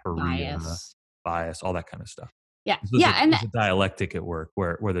points, aporia, Bias. bias, all that kind of stuff. Yeah. So Yeah. And there's a dialectic at work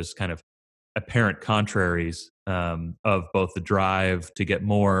where there's kind of apparent contraries of both the drive to get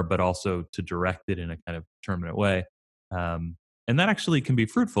more, but also to direct it in a kind of determinate way. And that actually can be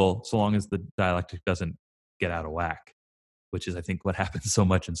fruitful so long as the dialectic doesn't get out of whack, which is, I think, what happens so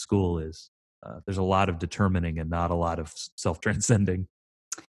much in school is there's a lot of determining and not a lot of self-transcending.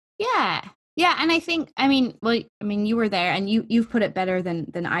 yeah. Yeah. And I think, you were there and you've put it better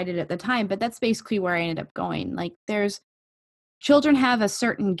than I did at the time, but that's basically where I ended up going. Like children have a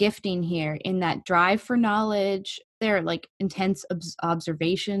certain gifting here in that drive for knowledge. They're like intense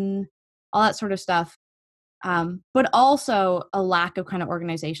observation, all that sort of stuff. But also a lack of kind of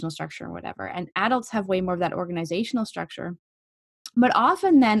organizational structure or whatever. And adults have way more of that organizational structure, but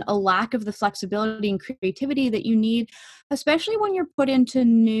often then a lack of the flexibility and creativity that you need, especially when you're put into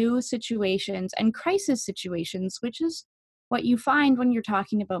new situations and crisis situations, which is what you find when you're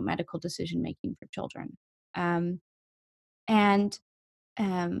talking about medical decision making for children. And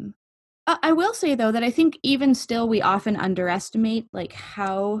I will say though that I think even still we often underestimate like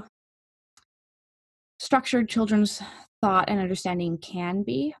how structured children's thought and understanding can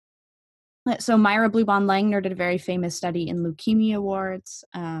be. So Myra Bluebond Langner did a very famous study in leukemia wards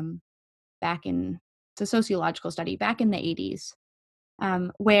it's a sociological study back in the 80s,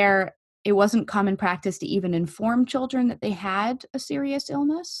 where it wasn't common practice to even inform children that they had a serious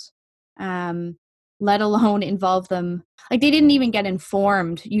illness, let alone involve them. Like, they didn't even get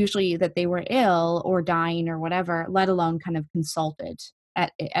informed usually that they were ill or dying or whatever, let alone kind of consulted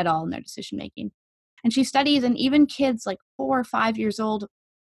at all in their decision making. And she studies, and even kids like 4 or 5 years old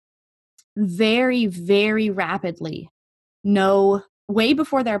very, very rapidly know, way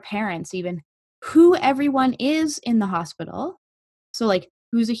before their parents even, who everyone is in the hospital. So like,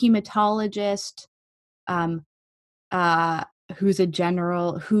 who's a hematologist, um, uh, who's a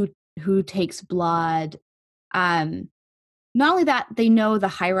general, who takes blood. Not only that, they know the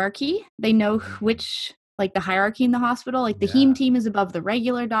hierarchy. They know which, like, the hierarchy in the hospital. Like, the heme team is above the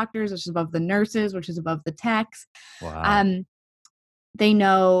regular doctors, which is above the nurses, which is above the techs. Wow. They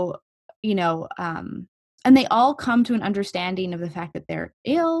know, and they all come to an understanding of the fact that they're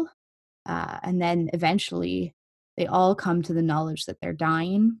ill, and then eventually they all come to the knowledge that they're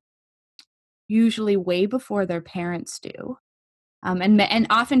dying, usually way before their parents do, and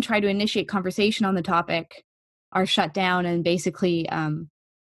often try to initiate conversation on the topic, are shut down, and basically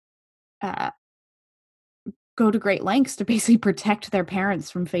go to great lengths to basically protect their parents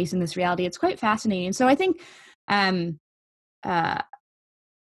from facing this reality. It's quite fascinating. So I think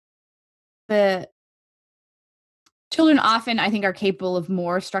the children often, I think, are capable of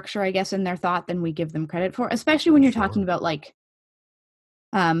more structure, I guess, in their thought than we give them credit for, especially when you're talking about like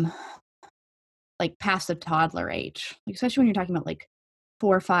past the toddler age, like, especially when you're talking about like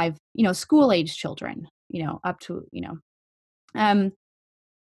 4 or 5, school age children, up to,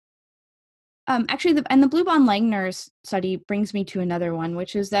 actually, the Blue Bond Langner's study brings me to another one,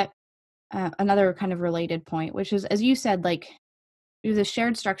 which is that another kind of related point, which is, as you said, like, there's a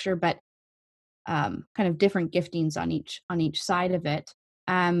shared structure, but kind of different giftings on each side of it,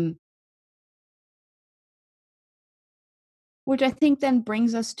 which I think then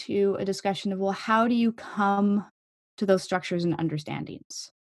brings us to a discussion of, well, how do you come to those structures and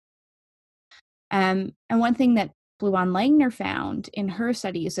understandings? And one thing that Blue Bond Langner found in her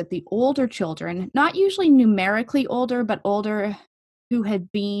study is that the older children, not usually numerically older, but older, who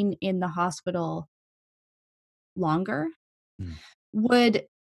had been in the hospital longer, would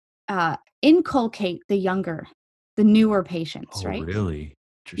inculcate the newer patients, Oh, right? really?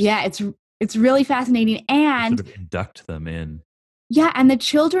 Yeah, it's really fascinating. And sort of induct them in. yeah, and the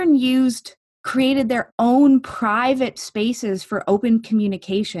children created their own private spaces for open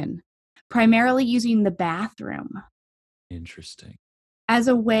communication, primarily using the bathroom Interesting. as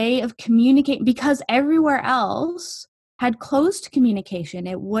a way of communicating, because everywhere else had closed communication.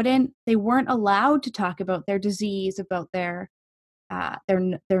 They weren't allowed to talk about their disease, about their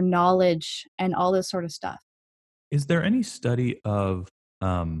knowledge, and all this sort of stuff. Is there any study of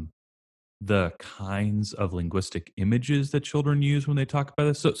the kinds of linguistic images that children use when they talk about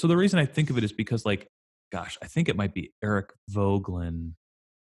this? So the reason I think of it is because, like, gosh, I think it might be Eric Vogelin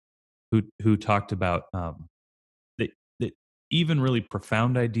who talked about that even really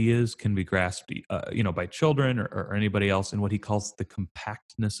profound ideas can be grasped, by children or anybody else, in what he calls the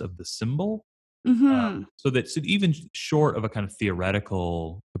compactness of the symbol. Mm-hmm. So even short of a kind of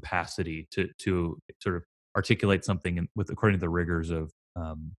theoretical capacity to sort of articulate something according to the rigors of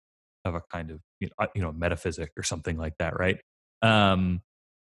a kind of metaphysic or something like that, right? Um,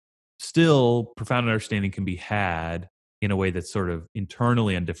 Still, profound understanding can be had in a way that's sort of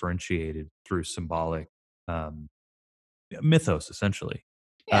internally undifferentiated through symbolic um, mythos, essentially.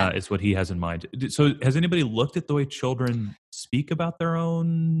 Yeah. Is what he has in mind. So, has anybody looked at the way children speak about their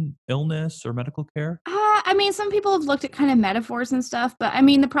own illness or medical care? I mean, some people have looked at kind of metaphors and stuff, but I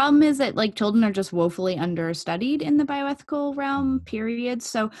mean, the problem is that like children are just woefully understudied in the bioethical realm, period.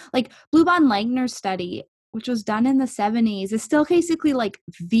 So, like, Blue Bond Langner's study, which was done in the 70s, is still basically like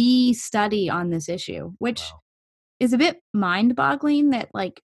the study on this issue, which Wow. is a bit mind boggling that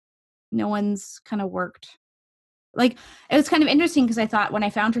like no one's kind of worked. Like, it was kind of interesting because I thought when I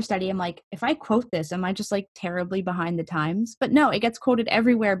found her study, I'm like, if I quote this, am I just like terribly behind the times? But no, it gets quoted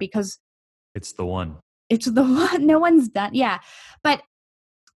everywhere because It's the one. it's the one no one's done. Yeah. But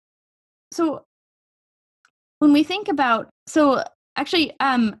so when we think about, so actually,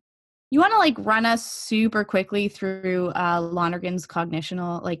 you want to like run us super quickly through Lonergan's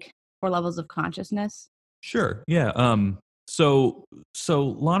cognitional, like, 4 levels of consciousness? Sure. Yeah. So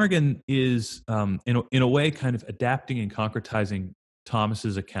Lonergan is in a way kind of adapting and concretizing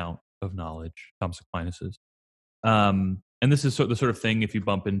Thomas's account of knowledge, Thomas Aquinas's. And this is the sort of thing, if you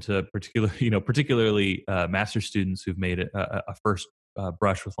bump into particularly master students who've made a first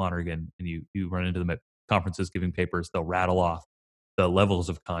brush with Lonergan, and you run into them at conferences giving papers, they'll rattle off the levels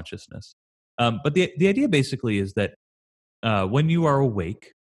of consciousness. But the idea basically is that when you are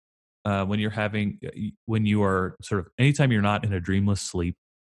awake, when when you are sort of anytime you're not in a dreamless sleep,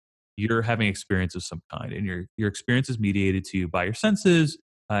 you're having experience of some kind, and your experience is mediated to you by your senses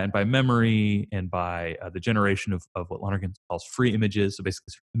and by memory and by the generation of what Lonergan calls free images, so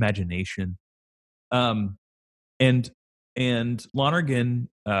basically imagination. Um, and and Lonergan,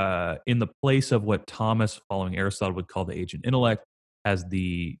 in the place of what Thomas, following Aristotle, would call the agent intellect, has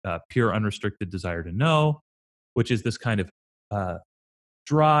the pure, unrestricted desire to know, which is this kind of uh,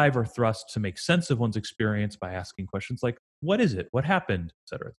 drive or thrust to make sense of one's experience by asking questions like, "What is it? What happened?" et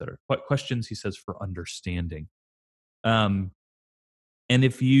cetera, et cetera. What questions, he says, for understanding. Um, and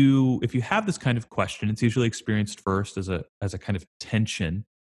if you have this kind of question, it's usually experienced first as a kind of tension.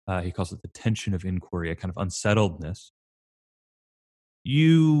 He calls it the tension of inquiry, a kind of unsettledness.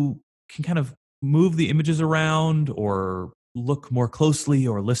 You can kind of move the images around or look more closely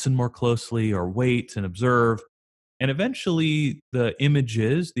or listen more closely or wait and observe. And eventually, the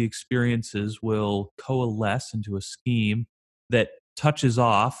images, the experiences will coalesce into a scheme that touches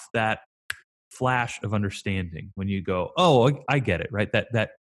off that flash of understanding when you go, "Oh, I get it," right?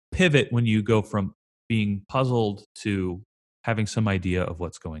 That pivot when you go from being puzzled to having some idea of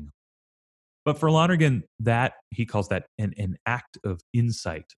what's going on. But for Lonergan, that he calls that an act of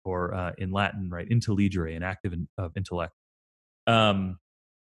insight, or in Latin, right, intelligere, an act of intellect. Um,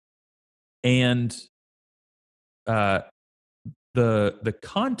 and uh, the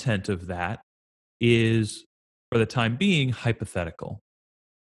content of that is, for the time being, hypothetical.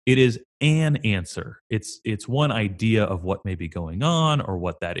 It is an answer. It's one idea of what may be going on, or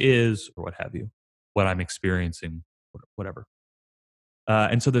what that is, or what have you, what I'm experiencing, whatever.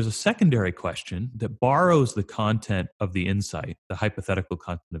 And so there's a secondary question that borrows the content of the insight, the hypothetical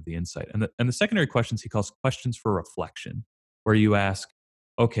content of the insight. And the secondary questions he calls questions for reflection, where you ask,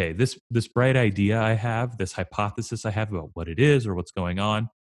 okay, this bright idea I have, this hypothesis I have about what it is or what's going on,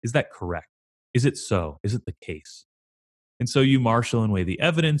 is that correct? Is it so? Is it the case? And so you marshal and weigh the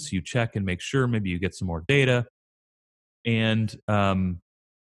evidence, you check and make sure, maybe you get some more data. And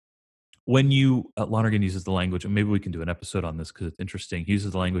when you Lonergan uses the language, and maybe we can do an episode on this because it's interesting. He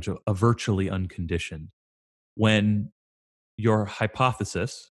uses the language of a virtually unconditioned. When your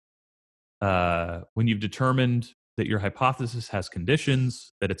hypothesis, when you've determined that your hypothesis has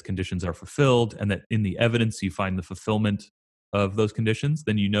conditions, that its conditions are fulfilled, and that in the evidence you find the fulfillment of those conditions,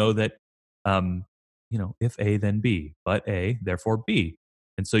 then you know that, if A, then B, but A, therefore B.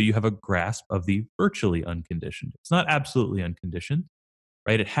 And so you have a grasp of the virtually unconditioned. It's not absolutely unconditioned,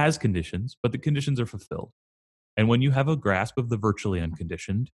 right? It has conditions, but the conditions are fulfilled. And when you have a grasp of the virtually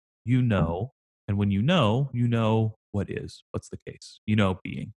unconditioned, you know, and when you know what is, what's the case,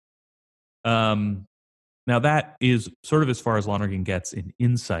 being. Um, Now that is sort of as far as Lonergan gets in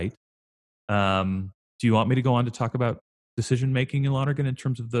insight. Do you want me to go on to talk about decision making in Lonergan in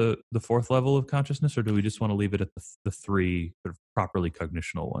terms of the fourth level of consciousness, or do we just want to leave it at the three sort of properly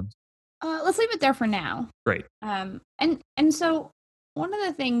cognitional ones? Let's leave it there for now. Great. And so one of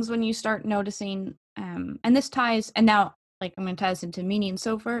the things when you start noticing, and this ties, and now like I'm going to tie this into meaning.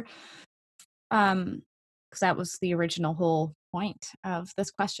 So because that was the original whole point of this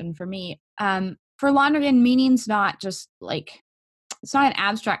question for me. For Lonergan, meaning's not just like, it's not an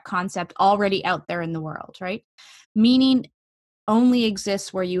abstract concept already out there in the world, right? Meaning only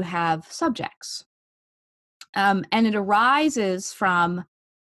exists where you have subjects. And it arises from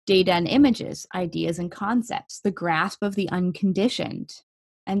data and images, ideas and concepts, the grasp of the unconditioned,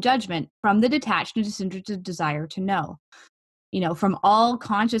 and judgment from the detached and disinterested desire to know. From all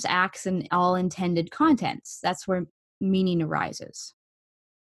conscious acts and all intended contents. That's where meaning arises.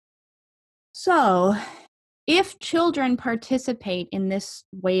 So, if children participate in this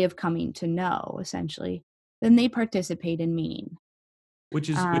way of coming to know, essentially, then they participate in meaning. Which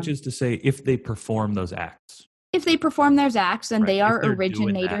is to say, if they perform those acts. If they perform those acts, then right. They are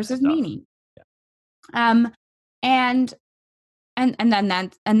originators of meaning. Yeah. And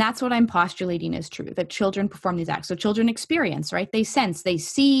that's what I'm postulating is true, that children perform these acts. So children experience, right? They sense, they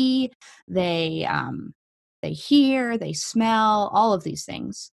see, they hear, they smell, all of these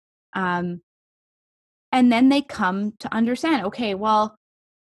things. And then they come to understand, okay, well,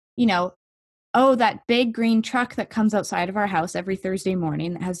 that big green truck that comes outside of our house every Thursday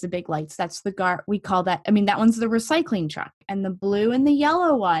morning that has the big lights, that's we call that, that one's the recycling truck. And the blue and the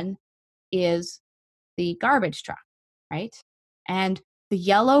yellow one is the garbage truck, right? And the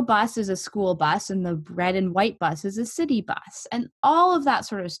yellow bus is a school bus, and the red and white bus is a city bus, and all of that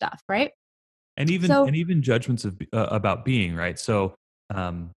sort of stuff, right? And even judgments about being, right? So,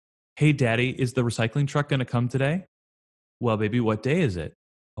 hey, Daddy, is the recycling truck going to come today? Well, baby, what day is it?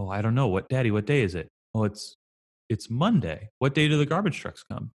 Oh, I don't know. What day is it? Oh, it's it's Monday. What day do the garbage trucks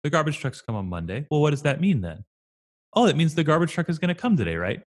come? The garbage trucks come on Monday. Well, what does that mean then? Oh, it means the garbage truck is going to come today,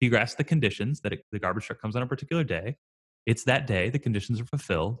 right? He grasped the conditions that the garbage truck comes on a particular day. It's that day. The conditions are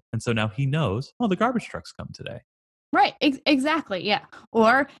fulfilled. And so now he knows, oh, the garbage trucks come today. Right. Exactly. Yeah.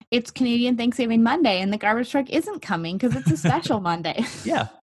 Or it's Canadian Thanksgiving Monday and the garbage truck isn't coming because it's a special Monday. Yeah.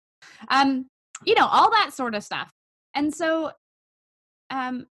 All that sort of stuff. And so,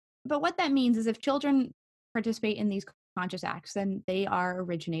 but what that means is if children participate in these conscious acts, then they are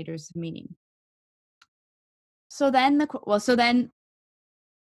originators of meaning. So then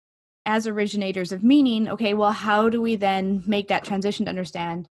as originators of meaning, okay, well, how do we then make that transition to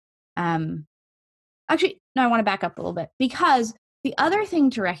understand? Actually, no, I want to back up a little bit, because the other thing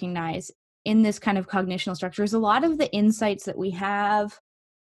to recognize in this kind of cognitional structure is a lot of the insights that we have,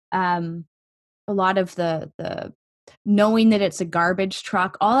 a lot of the knowing that it's a garbage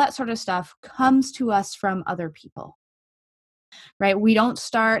truck, all that sort of stuff comes to us from other people, right? We don't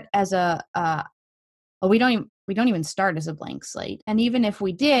start as we don't even start as a blank slate. And even if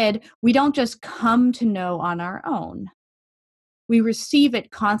we did, we don't just come to know on our own. We receive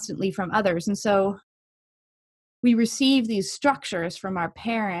it constantly from others. And so we receive these structures from our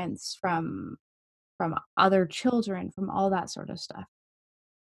parents, from other children, from all that sort of stuff.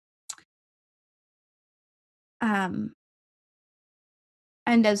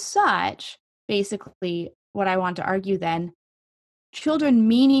 And as such, basically, what I want to argue then, children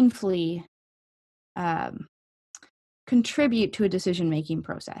meaningfully contribute to a decision-making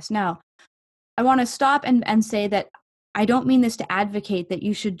process. Now, I want to stop and say that I don't mean this to advocate that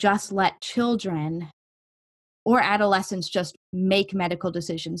you should just let children or adolescents just make medical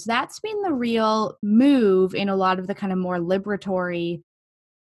decisions. That's been the real move in a lot of the kind of more liberatory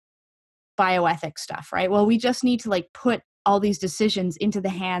bioethics stuff, right? Well, we just need to put all these decisions into the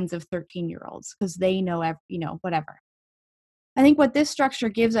hands of 13-year-olds because they know, whatever. I think what this structure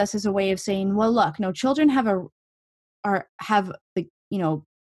gives us is a way of saying, well, look, no, children have a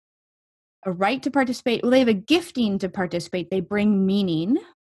right to participate. Well, they have a gifting to participate. They bring meaning.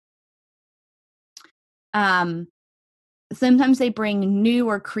 Sometimes they bring new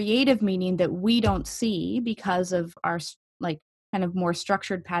or creative meaning that we don't see because of our kind of more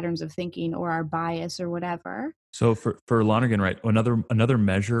structured patterns of thinking or our bias or whatever. So for Lonergan, right, another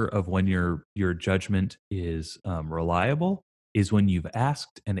measure of when your judgment is reliable is when you've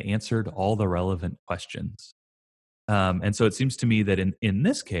asked and answered all the relevant questions. And so it seems to me that in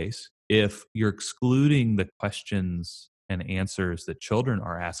this case, if you're excluding the questions and answers that children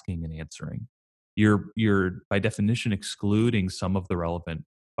are asking and answering, you're by definition excluding some of the relevant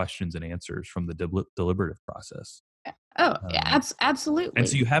questions and answers from the deliberative process. Oh, yeah, absolutely. And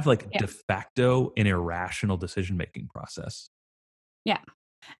so you have de facto an irrational decision-making process. Yeah.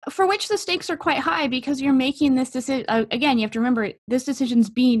 For which the stakes are quite high because you're making this decision. Again, you have to remember this decision's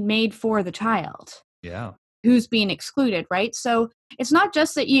being made for the child. Yeah. Who's being excluded, right? So it's not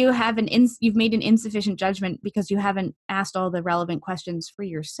just that you have you've made an insufficient judgment because you haven't asked all the relevant questions for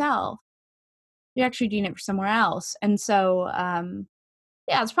yourself. You're actually doing it for somewhere else. And so,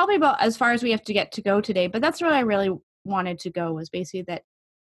 it's probably about as far as we have to go today. But that's where I really wanted to go, was basically that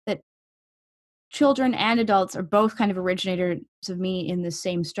children and adults are both kind of originators of me in the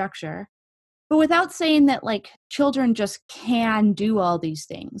same structure, but without saying that children just can do all these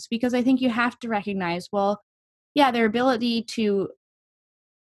things, because I think you have to recognize, well, yeah, their ability to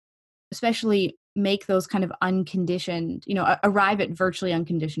especially make those kind of unconditioned, arrive at virtually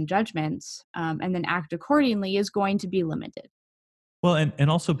unconditioned judgments, and then act accordingly is going to be limited. Well, and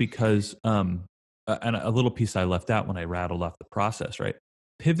also because, and a little piece I left out when I rattled off the process, right?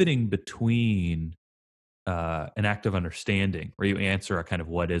 Pivoting between an act of understanding, where you answer a kind of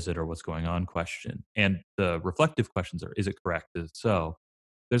what is it or what's going on question, and the reflective questions are, is it correct? Is it so?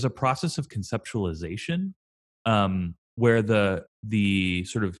 There's a process of conceptualization where the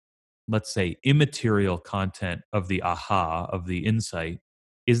sort of, let's say, immaterial content of the aha, of the insight,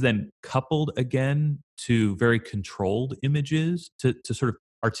 is then coupled again to very controlled images to sort of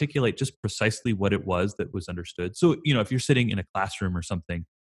articulate just precisely what it was that was understood. So, if you're sitting in a classroom or something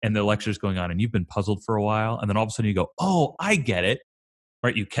and the lecture's going on and you've been puzzled for a while, and then all of a sudden you go, oh, I get it,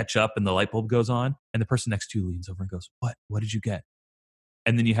 right? You catch up and the light bulb goes on and the person next to you leans over and goes, what did you get?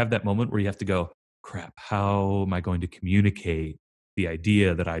 And then you have that moment where you have to go, crap, how am I going to communicate the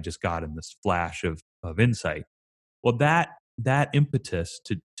idea that I just got in this flash of insight? Well, that impetus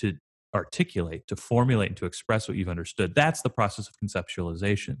to articulate, to formulate, and to express what you've understood, that's the process of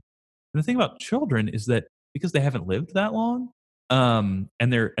conceptualization. And the thing about children is that because they haven't lived that long, and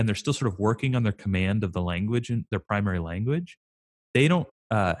they're still sort of working on their command of the language and their primary language, they don't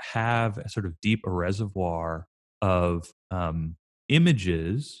have a sort of deep reservoir of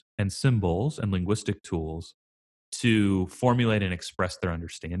images and symbols and linguistic tools to formulate and express their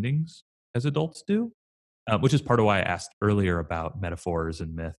understandings as adults do, which is part of why I asked earlier about metaphors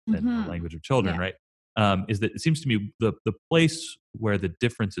and myth and the Mm-hmm. language of children, Yeah. right? Is that it seems to me the place where the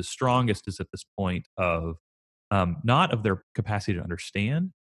difference is strongest is at this point of not of their capacity to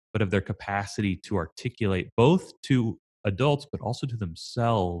understand, but of their capacity to articulate both to adults, but also to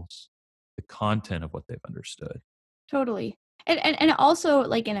themselves, the content of what they've understood. Totally. And also,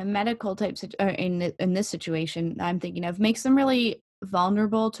 like, in a medical type in this situation I'm thinking of, makes them really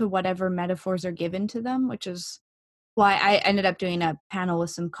vulnerable to whatever metaphors are given to them, which is why I ended up doing a panel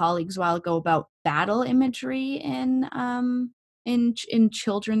with some colleagues a while ago about battle imagery in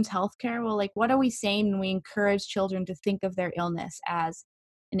children's healthcare. Well, like, what are we saying when we encourage children to think of their illness as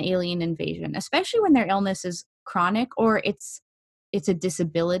an alien invasion, especially when their illness is chronic or it's a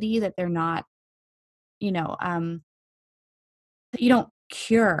disability that they're not, you know, that you don't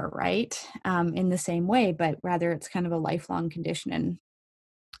cure, right? In the same way, but rather it's kind of a lifelong condition.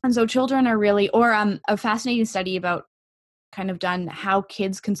 And so children are really, or a fascinating study about kind of done how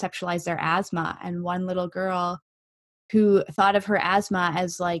kids conceptualize their asthma. And one little girl who thought of her asthma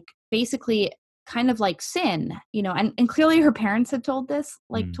as like basically kind of like sin, and clearly her parents had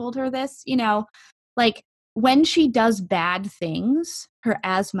Mm. told her this, like when she does bad things, her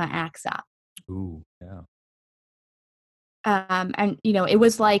asthma acts up. Ooh, yeah. And it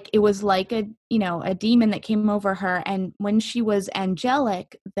was like a demon that came over her, and when she was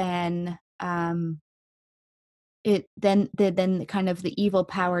angelic, then then kind of the evil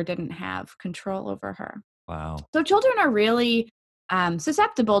power didn't have control over her. Wow. So children are really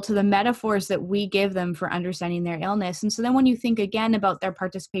susceptible to the metaphors that we give them for understanding their illness. And so then when you think again about their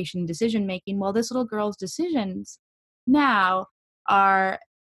participation in decision making, well, this little girl's decisions now are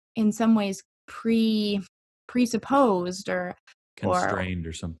in some ways presupposed or Constrained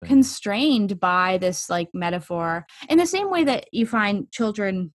or something. constrained by this like metaphor, in the same way that you find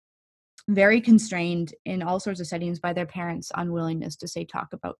children very constrained in all sorts of settings by their parents' unwillingness to say talk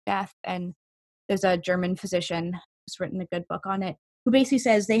about death. And there's a German physician who's written a good book on it, who basically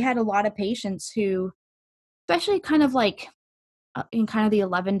says they had a lot of patients who, especially kind of like in kind of the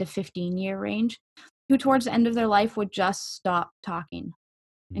 11 to 15 year range, who towards the end of their life would just stop talking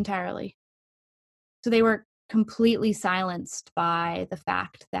Mm. entirely. So they were completely silenced by the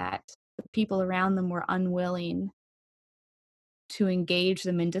fact that the people around them were unwilling to engage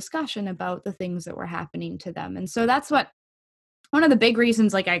them in discussion about the things that were happening to them. And so that's what one of the big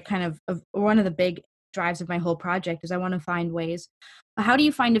reasons, like I kind of one of the big drives of my whole project is I want to find ways. How do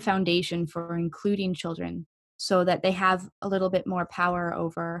you find a foundation for including children so that they have a little bit more power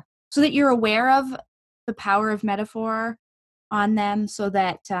over, so that you're aware of the power of metaphor on them, so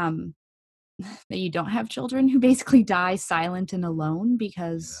that that you don't have children who basically die silent and alone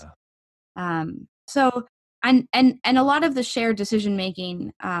because Yeah. so and a lot of the shared decision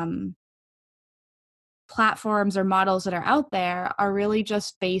making platforms or models that are out there are really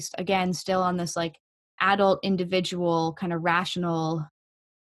just based, again, still on this like adult individual kind of rational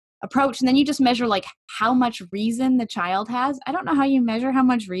approach. And then you just measure like how much reason the child has. I don't know how you measure how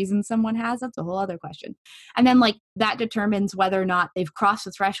much reason someone has. That's a whole other question. And then like that determines whether or not they've crossed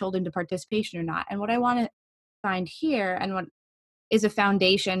the threshold into participation or not. And what I want to find here, and what is a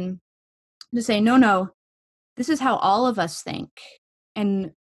foundation to say, no, no, this is how all of us think.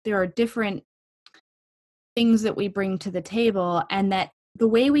 And there are different things that we bring to the table, and that the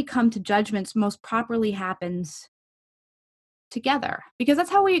way we come to judgments most properly happens together, because that's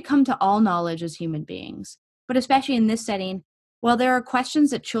how we come to all knowledge as human beings. But especially in this setting, well, there are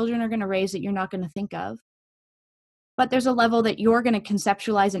questions that children are going to raise that you're not going to think of, but there's a level that you're going to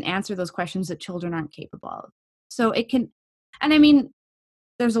conceptualize and answer those questions that children aren't capable of. So it can, and I mean,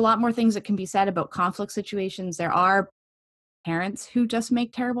 there's a lot more things that can be said about conflict situations. There are parents who just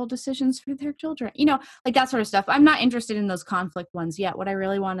make terrible decisions for their children, like that sort of stuff. I'm not interested in those conflict ones yet. What I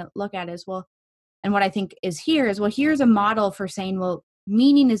really want to look at is, well, and what I think is here is, well, here's a model for saying, well,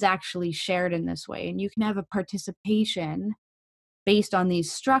 meaning is actually shared in this way. And you can have a participation based on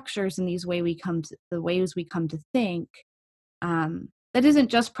these structures and the ways we come to think. That isn't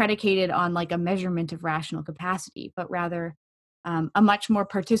just predicated on like a measurement of rational capacity, but rather a much more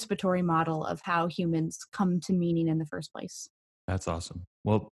participatory model of how humans come to meaning in the first place. That's awesome.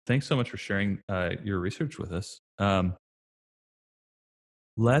 Well, thanks so much for sharing your research with us.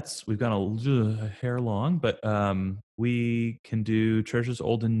 We've gone a hair long, but we can do treasures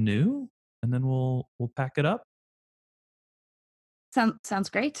old and new, and then we'll pack it up. Sounds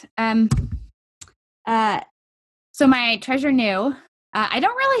great. So my treasure new I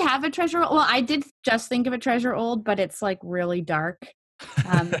don't really have a treasure. Well, I did just think of a treasure old, but it's like really dark.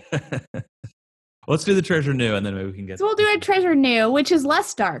 Let's do the treasure new, and then maybe we can get. So we'll do a treasure new, which is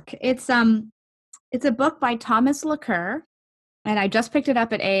less dark. It's a book by Thomas LaCour, and I just picked it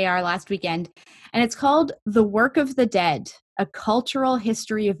up at AAR last weekend, and it's called "The Work of the Dead: A Cultural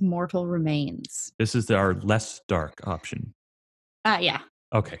History of Mortal Remains." This is our less dark option. Yeah.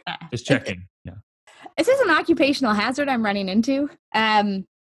 Okay, just checking. Yeah. This is an occupational hazard I'm running into. And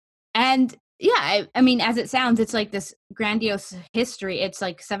yeah, I mean, as it sounds, it's like this grandiose history. It's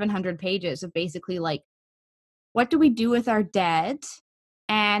like 700 pages of basically like, what do we do with our dead?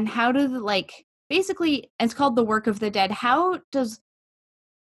 And how do basically, it's called The Work of the Dead. How do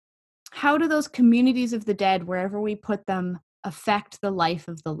those communities of the dead, wherever we put them, affect the life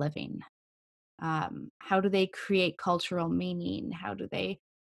of the living? How do they create cultural meaning? How do they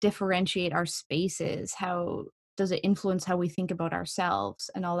differentiate our spaces? How does it influence how we think about ourselves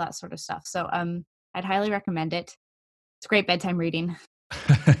and all that sort of stuff? So I'd highly recommend it. It's great bedtime reading.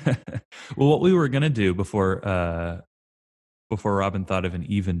 Well, what we were going to do before Robin thought of an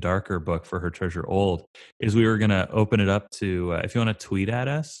even darker book for her treasure old is we were going to open it up to, if you want to tweet at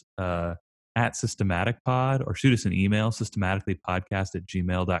us, at systematicpod, or shoot us an email,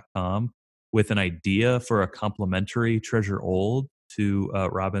 systematicallypodcast@gmail.com, with an idea for a complimentary treasure old to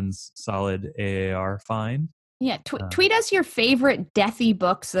Robin's solid AAR find. Yeah, tweet us your favorite deathy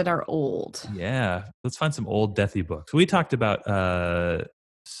books that are old. Yeah, let's find some old deathy books. We talked about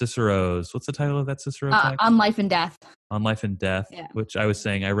Cicero's, what's the title of that Cicero text? On Life and Death. On Life and Death, yeah. Which I was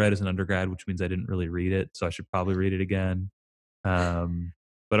saying I read as an undergrad, which means I didn't really read it, so I should probably read it again. But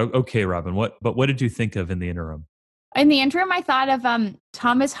okay, Robin, what did you think of in the interim? In the interim, I thought of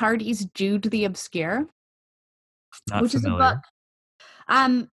Thomas Hardy's Jude the Obscure, which is a book.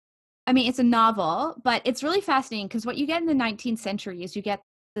 I mean, it's a novel, but it's really fascinating because what you get in the 19th century is you get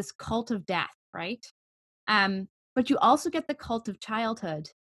this cult of death, right? But you also get the cult of childhood,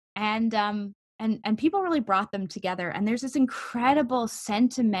 and people really brought them together. And there's this incredible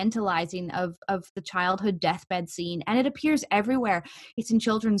sentimentalizing of the childhood deathbed scene, and it appears everywhere. It's in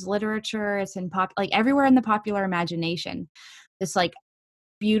children's literature. It's in everywhere in the popular imagination. This like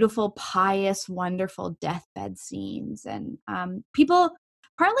beautiful, pious, wonderful deathbed scenes, and people.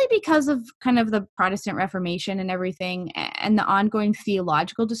 Partly because of kind of the Protestant Reformation and everything, and the ongoing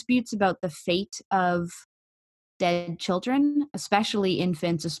theological disputes about the fate of dead children, especially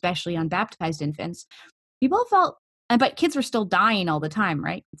infants, especially unbaptized infants. People felt, but kids were still dying all the time,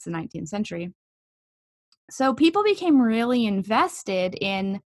 right? It's the 19th century. So people became really invested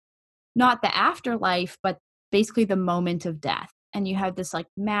in not the afterlife, but basically the moment of death. And you have this like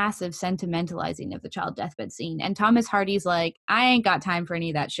massive sentimentalizing of the child deathbed scene. And Thomas Hardy's like, I ain't got time for any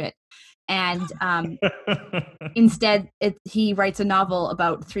of that shit. And instead, he writes a novel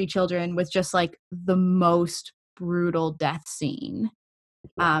about 3 children with just like the most brutal death scene.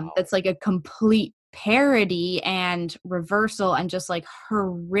 Wow. That's like a complete parody and reversal and just like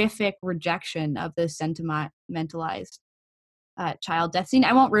horrific rejection of this sentimentalized child death scene.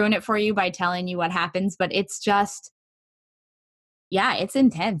 I won't ruin it for you by telling you what happens, but it's just, yeah, it's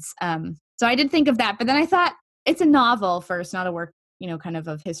intense. So I did think of that, but then I thought it's a novel first, not a work, kind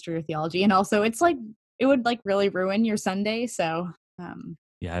of history or theology. And also it's like, it would like really ruin your Sunday. So,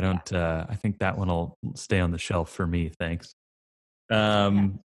 yeah, I don't, I think that one will stay on the shelf for me. Thanks.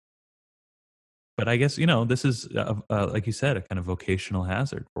 But I guess, this is, like you said, a kind of vocational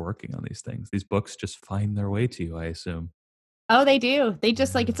hazard for working on these things. These books just find their way to you, I assume. Oh, they do. They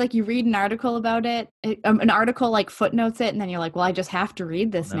just it's like you read an article about it, an article like footnotes it, and then you're like, well, I just have to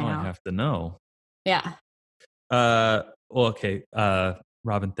read this now. I have to know. Yeah. Well, okay.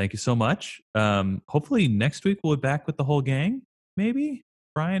 Robin, thank you so much. Hopefully next week we'll be back with the whole gang, maybe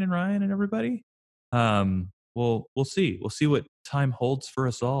Brian and Ryan and everybody. We'll see. We'll see what time holds for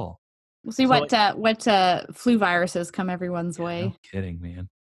us all. We'll see what flu viruses come everyone's way. No kidding, man.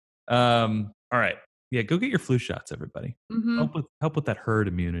 All right. Yeah, go get your flu shots, everybody. Mm-hmm. Help with that herd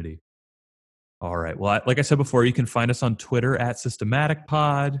immunity. All right. Well, like I said before, you can find us on Twitter at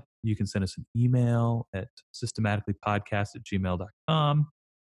SystematicPod. You can send us an email at systematicallypodcast@gmail.com.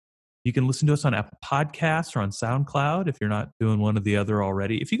 You can listen to us on Apple Podcasts or on SoundCloud if you're not doing one or the other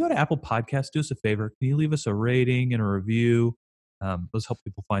already. If you go to Apple Podcasts, do us a favor. Can you leave us a rating and a review? Those help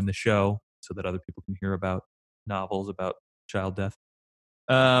people find the show so that other people can hear about novels about child death.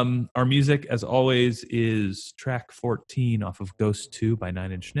 Our music, as always, is track 14 off of Ghost 2 by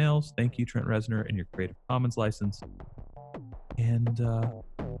 9 Inch Nails. Thank you, Trent Reznor, and your Creative Commons license. And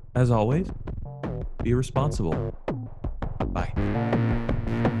as always, be responsible. Bye.